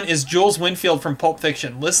number 1 is Jules Winfield from Pulp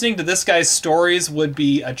Fiction. Listening to this guy's stories would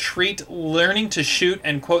be a treat. Learning to shoot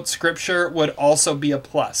and quote scripture would also be a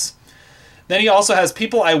plus. Then he also has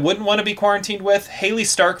people I wouldn't want to be quarantined with: Haley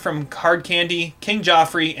Stark from Hard Candy, King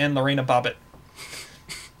Joffrey, and Lorena Bobbitt.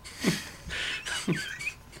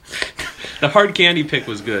 The Hard Candy pick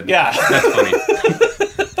was good. Yeah. That's funny.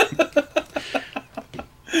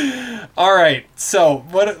 All right, so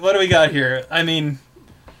what do we got here? I mean,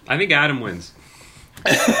 I think Adam wins.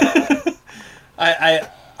 I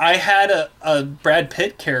had a Brad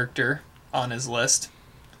Pitt character on his list.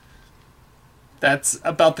 That's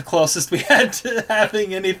about the closest we had to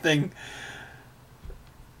having anything.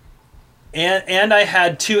 And I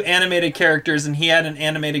had 2 animated characters, and he had an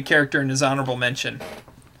animated character in his honorable mention.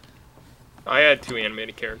 I had 2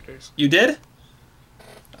 animated characters. You did?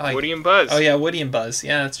 Oh, Woody and Buzz. Oh yeah, Woody and Buzz.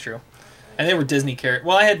 Yeah, that's true. And they were Disney characters.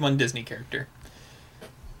 Well, I had 1 Disney character.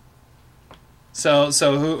 So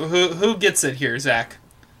who gets it here, Zach?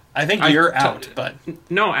 I think you're out, but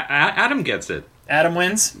No, Adam gets it. Adam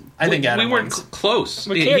wins. I think Adam we weren't wins. close.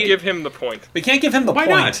 We can't give him the point. We can't give him the Why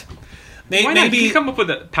point. not? Maybe Why not? You can come up with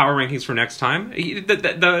the power rankings for next time.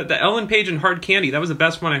 The Ellen Page and Hard Candy, that was the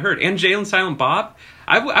best one I heard. And Jay and Silent Bob,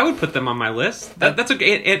 I would put them on my list. That's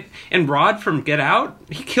okay. And Rod from Get Out,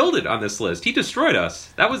 he killed it on this list. He destroyed us.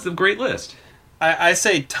 That was a great list. I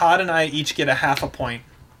say Todd and I each get a half a point,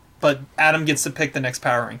 but Adam gets to pick the next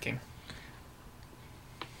power ranking.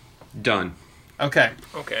 Done. Okay.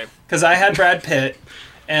 Okay. Because I had Brad Pitt,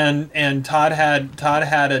 and Todd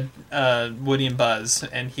had a Woody and Buzz,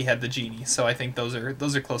 and he had the genie. So I think those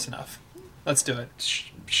are close enough. Let's do it.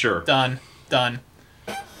 Sure. Done.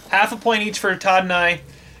 Half a point each for Todd and I.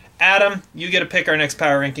 Adam, you get to pick our next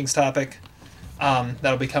power rankings topic.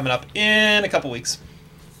 That'll be coming up in a couple weeks.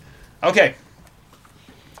 Okay.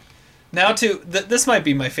 Now this might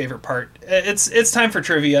be my favorite part. It's time for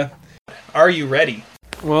trivia. Are you ready?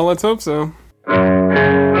 Well, let's hope so.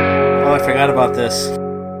 Oh, I forgot about this.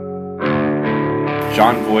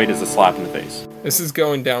 John Voight is a slap in the face. This is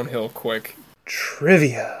going downhill quick.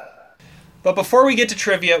 Trivia. But before we get to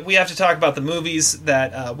trivia, we have to talk about the movies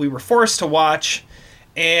that we were forced to watch.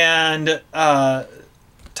 And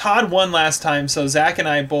Todd won last time, so Zach and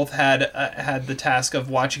I both had the task of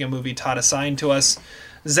watching a movie Todd assigned to us.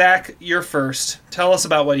 Zach, you're first. Tell us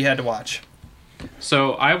about what you had to watch.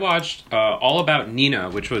 So I watched All About Nina,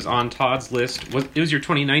 which was on Todd's list. It was your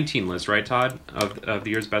 2019 list, right, Todd, of the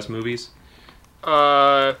year's best movies?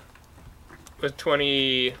 With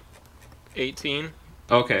 2018,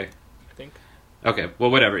 Okay. I think. Okay, well,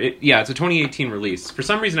 whatever. It's a 2018 release. For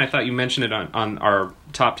some reason, I thought you mentioned it on our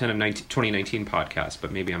top 10 of 2019 podcast,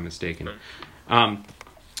 but maybe I'm mistaken.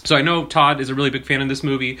 So I know Todd is a really big fan of this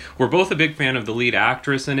movie. We're both a big fan of the lead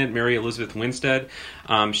actress in it, Mary Elizabeth Winstead.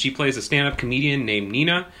 She plays a stand-up comedian named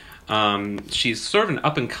Nina. She's sort of an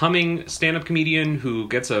up-and-coming stand-up comedian who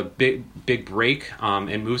gets a big break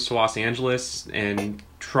and moves to Los Angeles and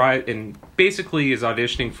basically is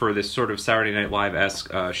auditioning for this sort of Saturday Night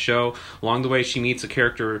Live-esque show. Along the way, she meets a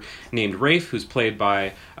character named Rafe, who's played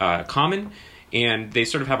by Common. And they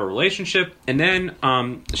sort of have a relationship, and then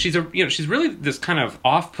she's really this kind of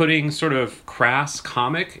off-putting, sort of crass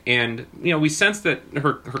comic, and we sense that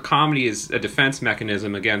her comedy is a defense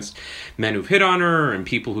mechanism against men who've hit on her and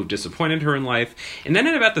people who've disappointed her in life. And then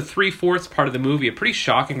at about the 3/4 part of the movie, a pretty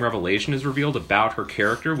shocking revelation is revealed about her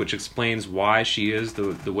character, which explains why she is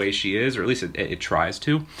the way she is, or at least it tries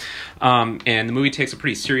to. And the movie takes a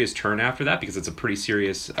pretty serious turn after that because it's a pretty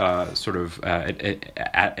serious sort of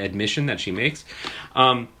admission that she makes.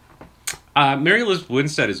 Mary Elizabeth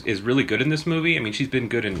Winstead is really good in this movie. I mean, she's been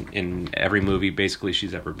good in every movie basically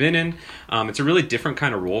she's ever been in. It's a really different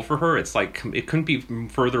kind of role for her. It's like it couldn't be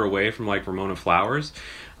further away from like Ramona Flowers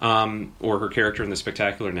or her character in The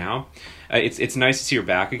Spectacular Now. It's nice to see her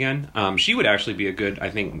back again. She would actually be a good,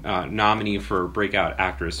 I think, nominee for breakout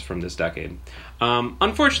actress from this decade.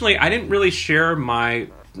 Unfortunately, I didn't really share my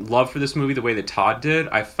love for this movie the way that Todd did.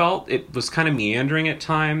 I felt it was kind of meandering at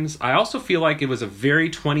times. I also feel like it was a very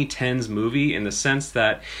 2010s movie in the sense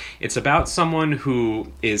that it's about someone who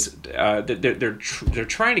is they're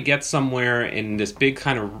trying to get somewhere in this big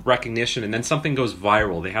kind of recognition, and then something goes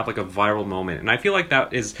viral. They have like a viral moment, and I feel like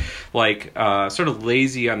that is like sort of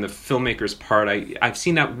lazy on the filmmaker's part. I've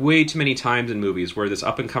seen that way too many times in movies where this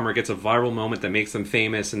up and comer gets a viral moment that makes them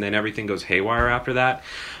famous, and then everything goes haywire after that.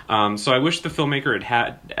 So I wish the filmmaker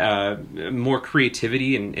had more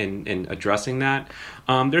creativity in addressing that.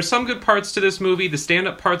 There's some good parts to this movie. The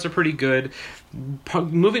stand-up parts are pretty good.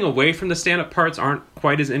 moving away from the stand-up parts aren't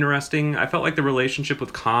quite as interesting. I felt like the relationship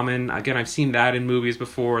with Common, again, I've seen that in movies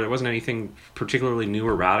before. There wasn't anything particularly new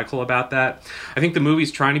or radical about that. I think the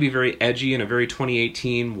movie's trying to be very edgy in a very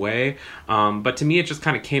 2018 way, but to me it just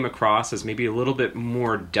kind of came across as maybe a little bit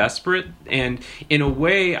more desperate. And in a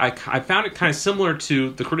way, I found it kind of similar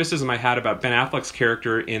to the criticism I had about Ben Affleck's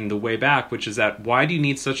character in The Way Back, which is that why do you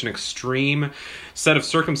need such an extreme set of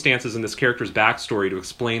circumstances in this character's backstory to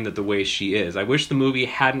explain that the way she is? I wish the movie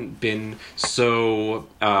hadn't been so,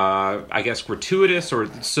 I guess, gratuitous or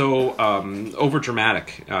so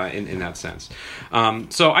over-dramatic in that sense.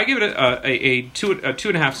 So I give it a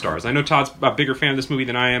 2.5 stars. I know Todd's a bigger fan of this movie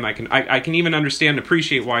than I am. I can even understand and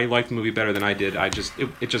appreciate why he liked the movie better than I did.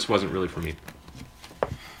 It just wasn't really for me.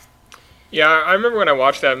 Yeah, I remember when I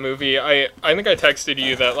watched that movie, I think I texted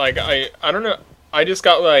you that, like, I don't know, I just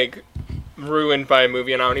got, like, ruined by a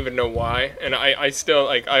movie and I don't even know why, and I still,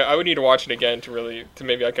 like, I would need to watch it again to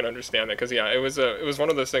maybe I can understand it, because, yeah, it was one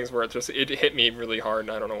of those things where it hit me really hard,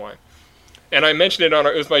 and I don't know why. And I mentioned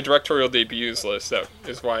it was my directorial debuts list, that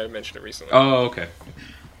is why I mentioned it recently. Oh, okay.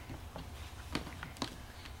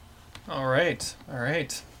 All right.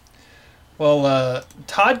 Well,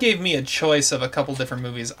 Todd gave me a choice of a couple different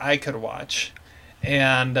movies I could watch,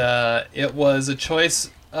 and it was a choice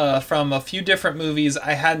from a few different movies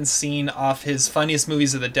I hadn't seen off his funniest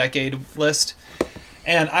movies of the decade list,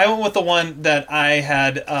 and I went with the one that I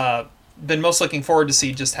had been most looking forward to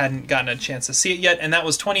see, just hadn't gotten a chance to see it yet, and that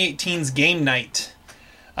was 2018's Game Night,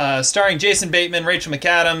 starring Jason Bateman, Rachel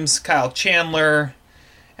McAdams, Kyle Chandler,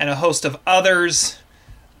 and a host of others.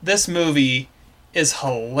 This movie is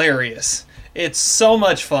hilarious. It's so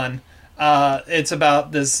much fun. It's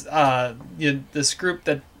about this this group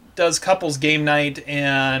that does couples game night,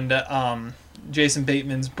 and Jason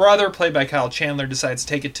Bateman's brother, played by Kyle Chandler, decides to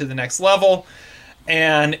take it to the next level,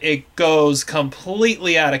 and it goes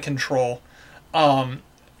completely out of control. The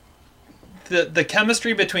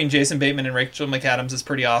chemistry between Jason Bateman and Rachel McAdams is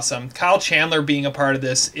pretty awesome. Kyle Chandler being a part of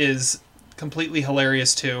this is completely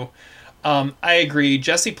hilarious too. I agree.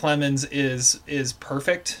 Jesse Plemons is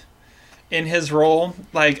perfect in his role.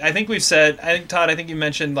 Like, I think Todd, I think you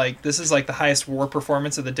mentioned, like, this is like the highest war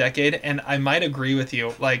performance of the decade, and I might agree with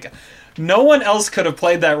you. Like, no one else could have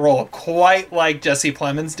played that role quite like Jesse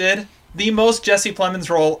Plemons did. The most Jesse Plemons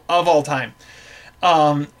role of all time.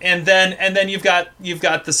 And then you've got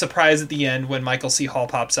the surprise at the end when Michael C. Hall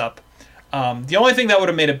pops up. The only thing that would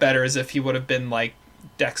have made it better is if he would have been like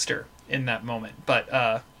Dexter in that moment. But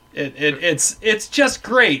it's just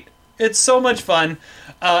great. It's so much fun.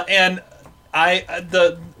 And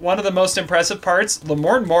one of the most impressive parts,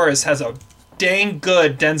 Lamorne Morris has a dang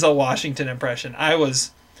good Denzel Washington impression. That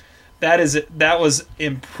was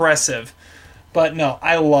impressive. But no,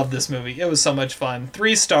 I love this movie. It was so much fun.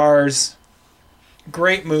 3 stars.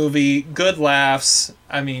 Great movie. Good laughs.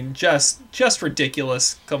 I mean, just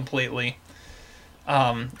ridiculous completely.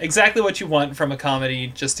 Exactly what you want from a comedy,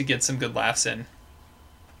 just to get some good laughs in.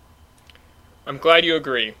 I'm glad you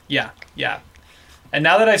agree. Yeah. And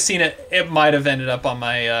now that I've seen it, it might have ended up on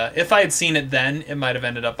my... if I had seen it then, it might have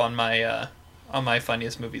ended up on my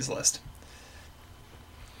funniest movies list.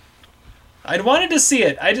 I'd wanted to see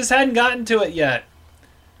it. I just hadn't gotten to it yet.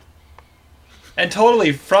 And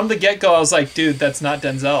totally, from the get-go, I was like, dude, that's not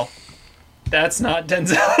Denzel. That's not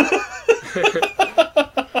Denzel.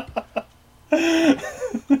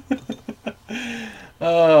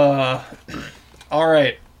 All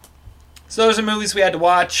right. So those are movies we had to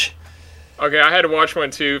watch. Okay, I had to watch one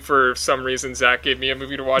too. For some reason, Zach gave me a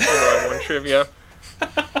movie to watch for one trivia.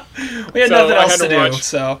 We had nothing else to do,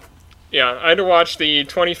 so... Yeah, I had to watch the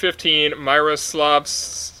 2015 Myra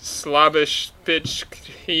Slavish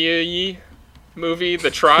movie,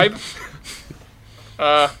 The Tribe.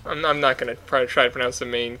 I'm not going to try to pronounce the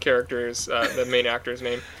main character's, the main actor's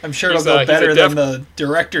name. I'm sure it'll go better than the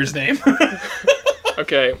director's name.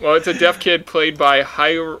 Okay, well, it's a deaf kid played by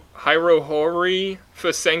Hirohori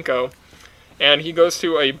Fusenko. And he goes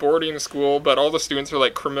to a boarding school, but all the students are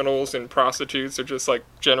like criminals and prostitutes or just like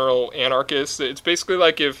general anarchists. It's basically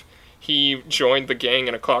like if he joined the gang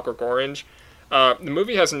in A Clockwork Orange. The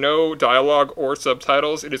movie has no dialogue or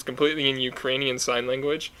subtitles. It is completely in Ukrainian Sign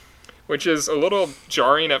Language, which is a little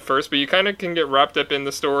jarring at first, but you kind of can get wrapped up in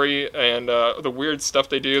the story and the weird stuff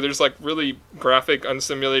they do. There's like really graphic,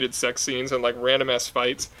 unsimulated sex scenes and like random-ass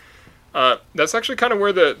fights. That's actually kind of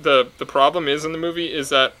where the problem is in the movie, is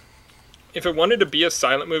that if it wanted to be a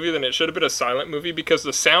silent movie, then it should have been a silent movie, because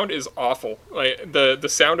the sound is awful. Like the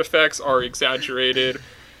sound effects are exaggerated.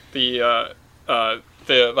 The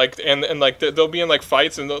they'll be in like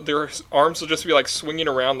fights, and their arms will just be like swinging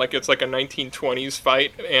around like it's like a 1920s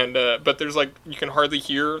fight, and but there's like you can hardly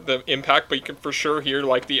hear the impact, but you can for sure hear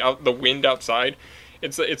like the wind outside.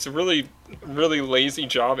 It's a really lazy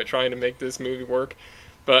job at trying to make this movie work.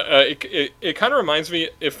 But it kind of reminds me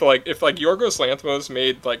if Yorgos Lanthimos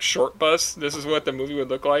made like Short Bus, this is what the movie would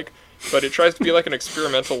look like. But it tries to be like an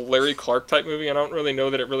experimental Larry Clark type movie, and I don't really know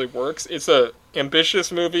that it really works. It's a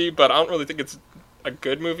ambitious movie, but I don't really think it's a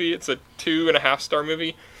good movie. It's a 2.5-star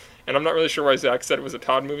movie, and I'm not really sure why Zach said it was a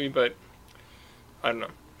Todd movie, but I don't know.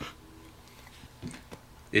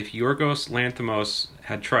 If Yorgos Lanthimos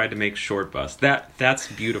had tried to make Short Bus,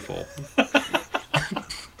 that's beautiful.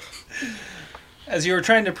 As you were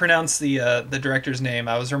trying to pronounce the director's name,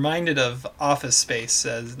 I was reminded of Office Space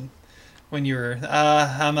as when you were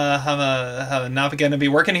I'm not going to be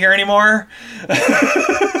working here anymore.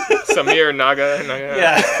 Samir Naga.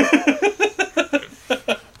 Yeah.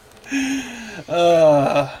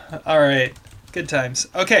 All right. Good times.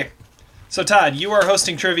 Okay. So Todd, you are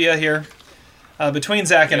hosting trivia here between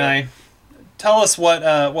Zach and I. Tell us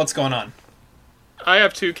what's going on. I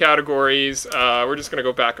have 2 categories. We're just going to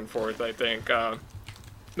go back and forth, I think.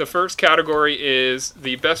 The first category is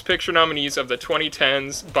the Best Picture nominees of the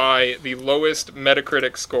 2010s by the lowest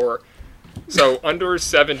Metacritic score. So under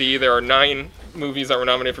 70, there are 9 movies that were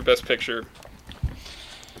nominated for Best Picture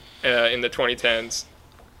in the 2010s.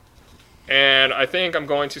 And I think I'm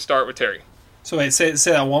going to start with Terry. So wait, say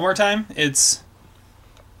that one more time. It's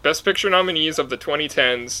Best Picture nominees of the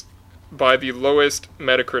 2010s by the lowest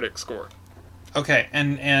Metacritic score. okay,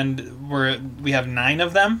 and we have 9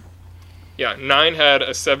 of them. Yeah, 9 had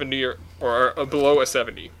a 70 or below a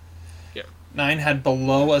 70. Yeah. 9 had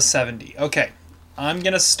below a 70. Okay. I'm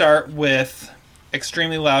going to start with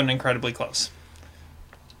Extremely Loud and Incredibly Close.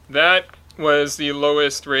 That was the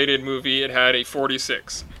lowest rated movie. It had a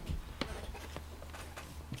 46.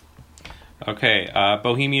 Okay,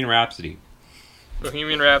 Bohemian Rhapsody.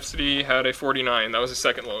 Bohemian Rhapsody had a 49. That was the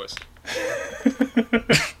second lowest.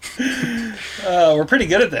 We're pretty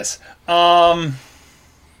good at this.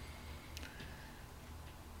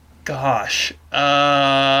 Gosh.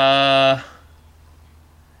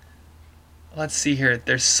 Let's see here.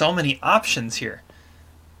 There's so many options here.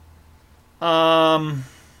 The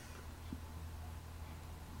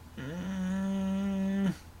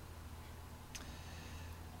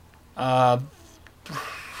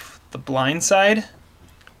Blind Side.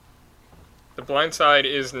 The Blind Side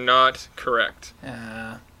is not correct.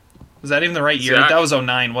 Was that even the right year? Zach? That was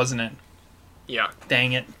 2009, wasn't it? Yeah.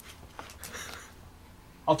 Dang it.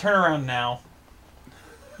 I'll turn around now.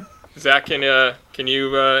 Zach, can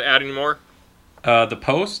you add any more? The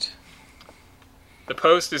Post. The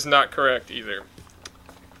Post is not correct either.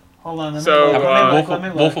 Hold on. Let So, me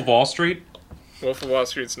look. Wolf of Wall Street. Wolf of Wall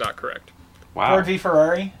Street is not correct. Wow. Ford v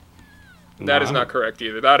Ferrari. That is not correct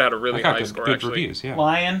either. That had a really I got high good, score, good actually. reviews. Yeah.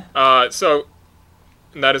 Lion. So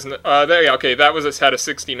that is okay. That had a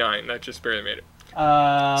 69. That just barely made it.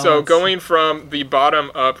 So going from the bottom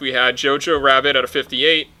up, we had Jojo Rabbit at a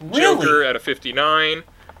 58, Really? Joker at a 59,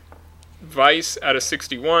 Vice at a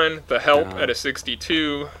 61, The Help at a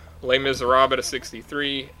 62, Les Miserables at a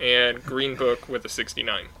 63, and Green Book with a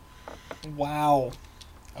 69. Wow.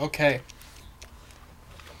 Okay.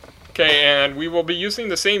 Okay, and we will be using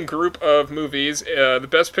the same group of movies, the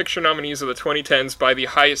Best Picture nominees of the 2010s by the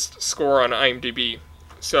highest score on IMDb.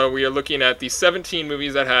 So we are looking at the 17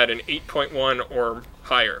 movies that had an 8.1 or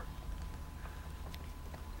higher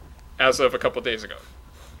as of a couple days ago.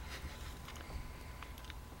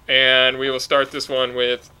 And we will start this one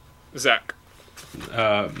with Zach.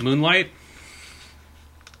 Moonlight.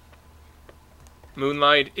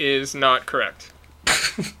 Moonlight is not correct.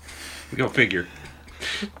 Go figure.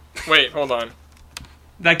 Wait, hold on.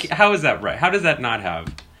 How is that right? How does that not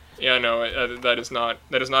have? Yeah, no, that does not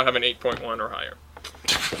have an 8.1 or higher.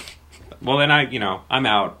 Well, then I'm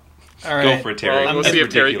out. All right. Go for it, Terry. Well, we'll That's see if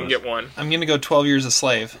Terry can ridiculous. get one. I'm gonna go 12 Years a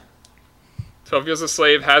Slave. 12 Years a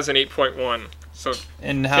Slave has an 8.1, so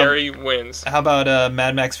And Terry wins. how about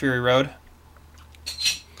Mad Max Fury Road?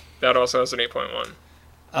 That also has an 8.1.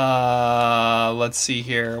 Let's see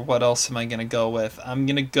here. What else am I gonna go with? I'm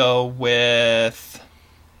gonna go with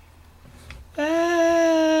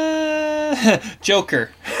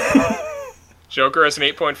Joker. Joker has an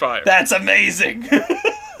 8.5. That's amazing.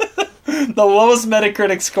 The lowest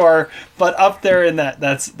Metacritic score, but up there in that.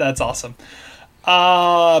 That's awesome.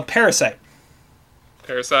 Parasite.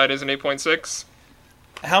 Parasite is an 8.6.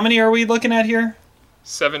 How many are we looking at here?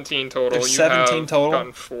 17 total. There's You 17 have total?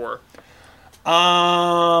 gotten 4.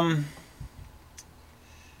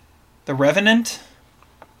 The Revenant.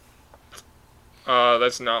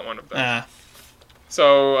 That's not one of them. Ah.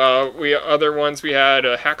 So we other ones we had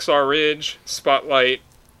Hacksaw Ridge, Spotlight,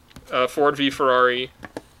 Ford v Ferrari,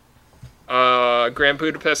 Grand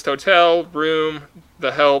Budapest Hotel, Room,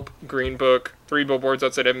 The Help, Green Book, Three Billboards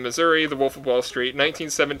Outside Ebbing, Missouri, The Wolf of Wall Street,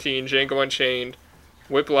 1917, Django Unchained,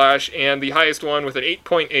 Whiplash, and the highest one with an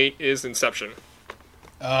 8.8 is Inception.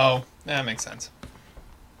 Oh, that makes sense.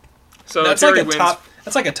 So That's Terry like a wins. top.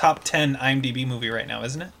 That's like a top 10 IMDb movie right now,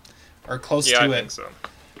 isn't it? Or close Yeah, to I it. think so.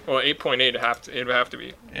 Well, 8.8 it would have to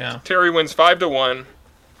be. Yeah. Terry wins 5-1.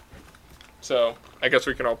 So I guess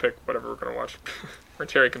we can all pick whatever we're gonna watch, or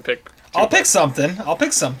Terry can pick. I'll pick something.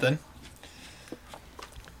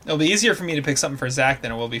 It'll be easier for me to pick something for Zach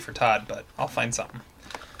than it will be for Todd, but I'll find something.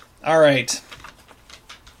 All right.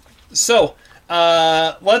 So,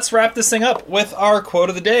 let's wrap this thing up with our quote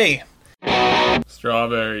of the day.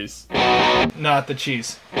 Strawberries Not the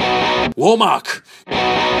cheese. Womack.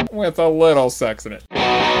 with a little sex in it.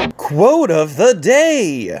 Quote of the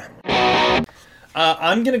day.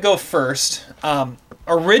 I'm gonna go first.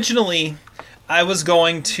 Originally, I was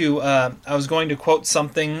going to quote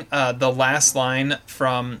something, the last line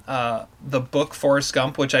from the book Forrest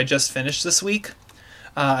Gump, which I just finished this week.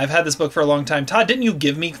 I've had this book for a long time. Todd, didn't you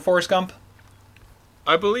give me Forrest Gump?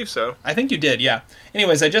 I believe so. I think you did, yeah.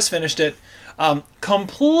 Anyways, I just finished it.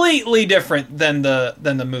 Completely different than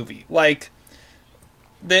the movie. Like,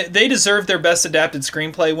 they deserved their best adapted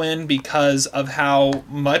screenplay win because of how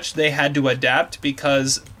much they had to adapt,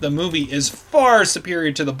 because the movie is far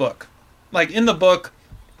superior to the book. Like, in the book,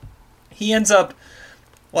 he ends up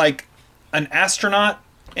like an astronaut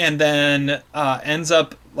and then ends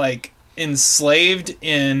up like enslaved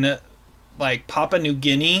in like Papua New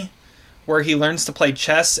Guinea, where he learns to play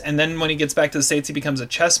chess, and then when he gets back to the States, he becomes a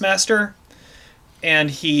chess master.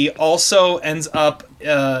 And he also ends up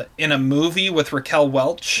in a movie with Raquel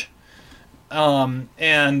Welch. I mean,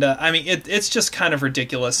 it's just kind of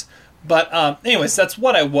ridiculous. But anyways, that's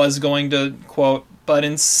what I was going to quote. But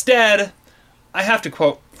instead, I have to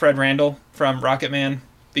quote Fred Randall from Rocket Man,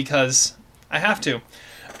 because I have to.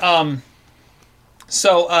 I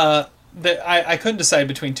couldn't decide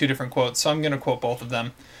between two different quotes, so I'm going to quote both of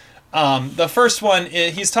them. The first one,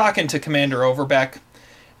 he's talking to Commander Overbeck.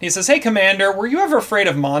 He says, "Hey, Commander, were you ever afraid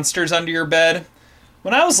of monsters under your bed?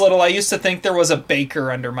 When I was little, I used to think there was a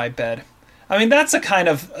baker under my bed." I mean, that's a kind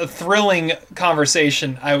of a thrilling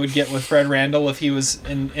conversation I would get with Fred Randall if he was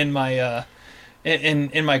in my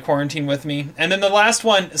quarantine with me. And then the last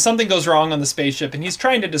one, something goes wrong on the spaceship, and he's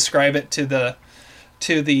trying to describe it to the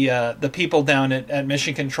people down at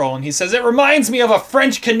Mission Control, and he says, "It reminds me of a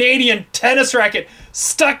French-Canadian tennis racket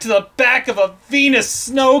stuck to the back of a Venus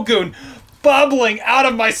snow goon, bubbling out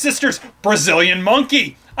of my sister's Brazilian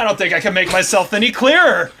monkey. I don't think I can make myself any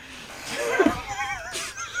clearer."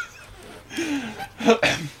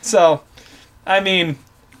 So, I mean,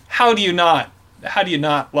 how do you not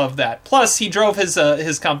love that? Plus, he drove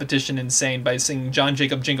his competition insane by singing John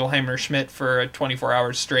Jacob Jingleheimer Schmidt for 24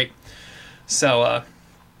 hours straight. So,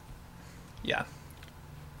 yeah.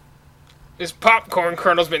 This popcorn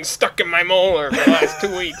kernel's been stuck in my molar for the last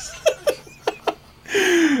 2 weeks.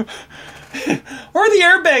 Where are the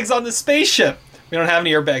airbags on the spaceship? We don't have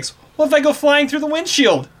any airbags. What if I go flying through the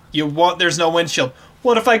windshield? There's no windshield.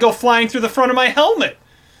 What if I go flying through the front of my helmet?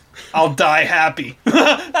 I'll die happy.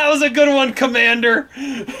 That was a good one, Commander.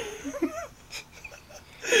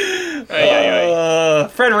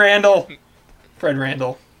 Fred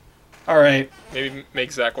Randall. All right. Maybe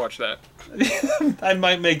make Zach watch that. I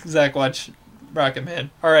might make Zach watch Rocket Man.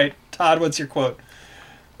 All right, Todd, what's your quote?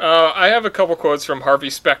 I have a couple quotes from Harvey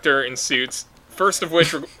Specter in Suits. First of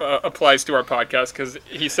which applies to our podcast, because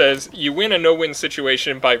he says, "You win a no-win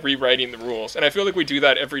situation by rewriting the rules." And I feel like we do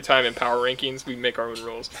that every time in Power Rankings. We make our own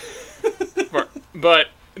rules. But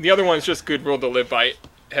the other one's just good rule to live by.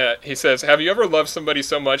 He says, "Have you ever loved somebody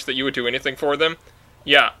so much that you would do anything for them?"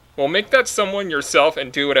 Yeah. Well, make that someone yourself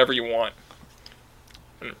and do whatever you want.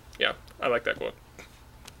 Yeah, I like that quote.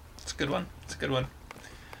 It's a good one.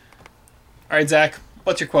 All right, Zach,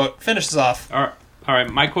 what's your quote? Finish us off. All right,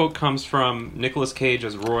 my quote comes from Nicolas Cage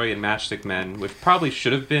as Roy in Matchstick Men, which probably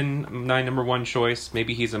should have been my number one choice.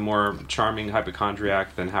 Maybe he's a more charming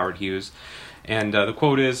hypochondriac than Howard Hughes. And the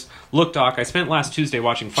quote is, "Look, Doc, I spent last Tuesday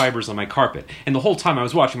watching Fibers on my carpet, and the whole time I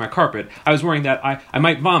was watching my carpet, I was worrying that I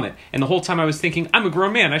might vomit, and the whole time I was thinking, I'm a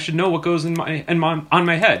grown man, I should know what goes on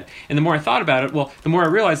my head. And the more I thought about it, well, the more I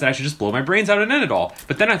realized that I should just blow my brains out and end it all.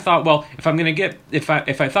 But then I thought, well, if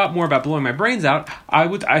I thought more about blowing my brains out,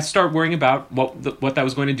 I'd start worrying about what that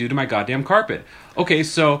was going to do to my goddamn carpet. Okay,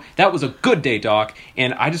 so that was a good day, Doc,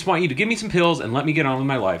 and I just want you to give me some pills and let me get on with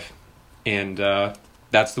my life." And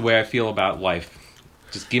that's the way I feel about life.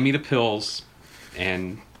 Just give me the pills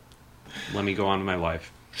and let me go on with my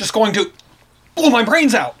life. Just going to blow my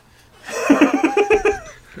brains out.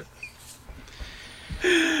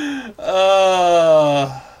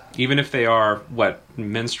 Even if they are, what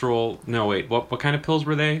kind of pills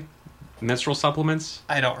were they? Menstrual supplements?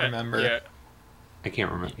 I don't remember. Yeah. I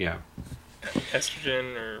can't remember. Yeah.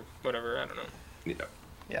 Estrogen or whatever. I don't know.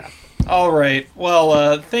 Yeah. All right.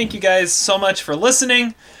 Well, thank you guys so much for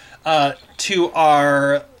listening to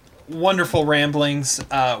our wonderful ramblings.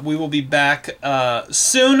 We will be back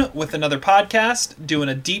soon with another podcast, doing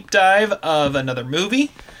a deep dive of another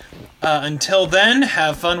movie. Until then,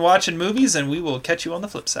 have fun watching movies, and we will catch you on the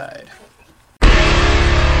flip side.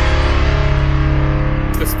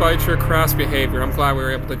 Despite your crass behavior, I'm glad we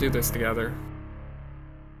were able to do this together.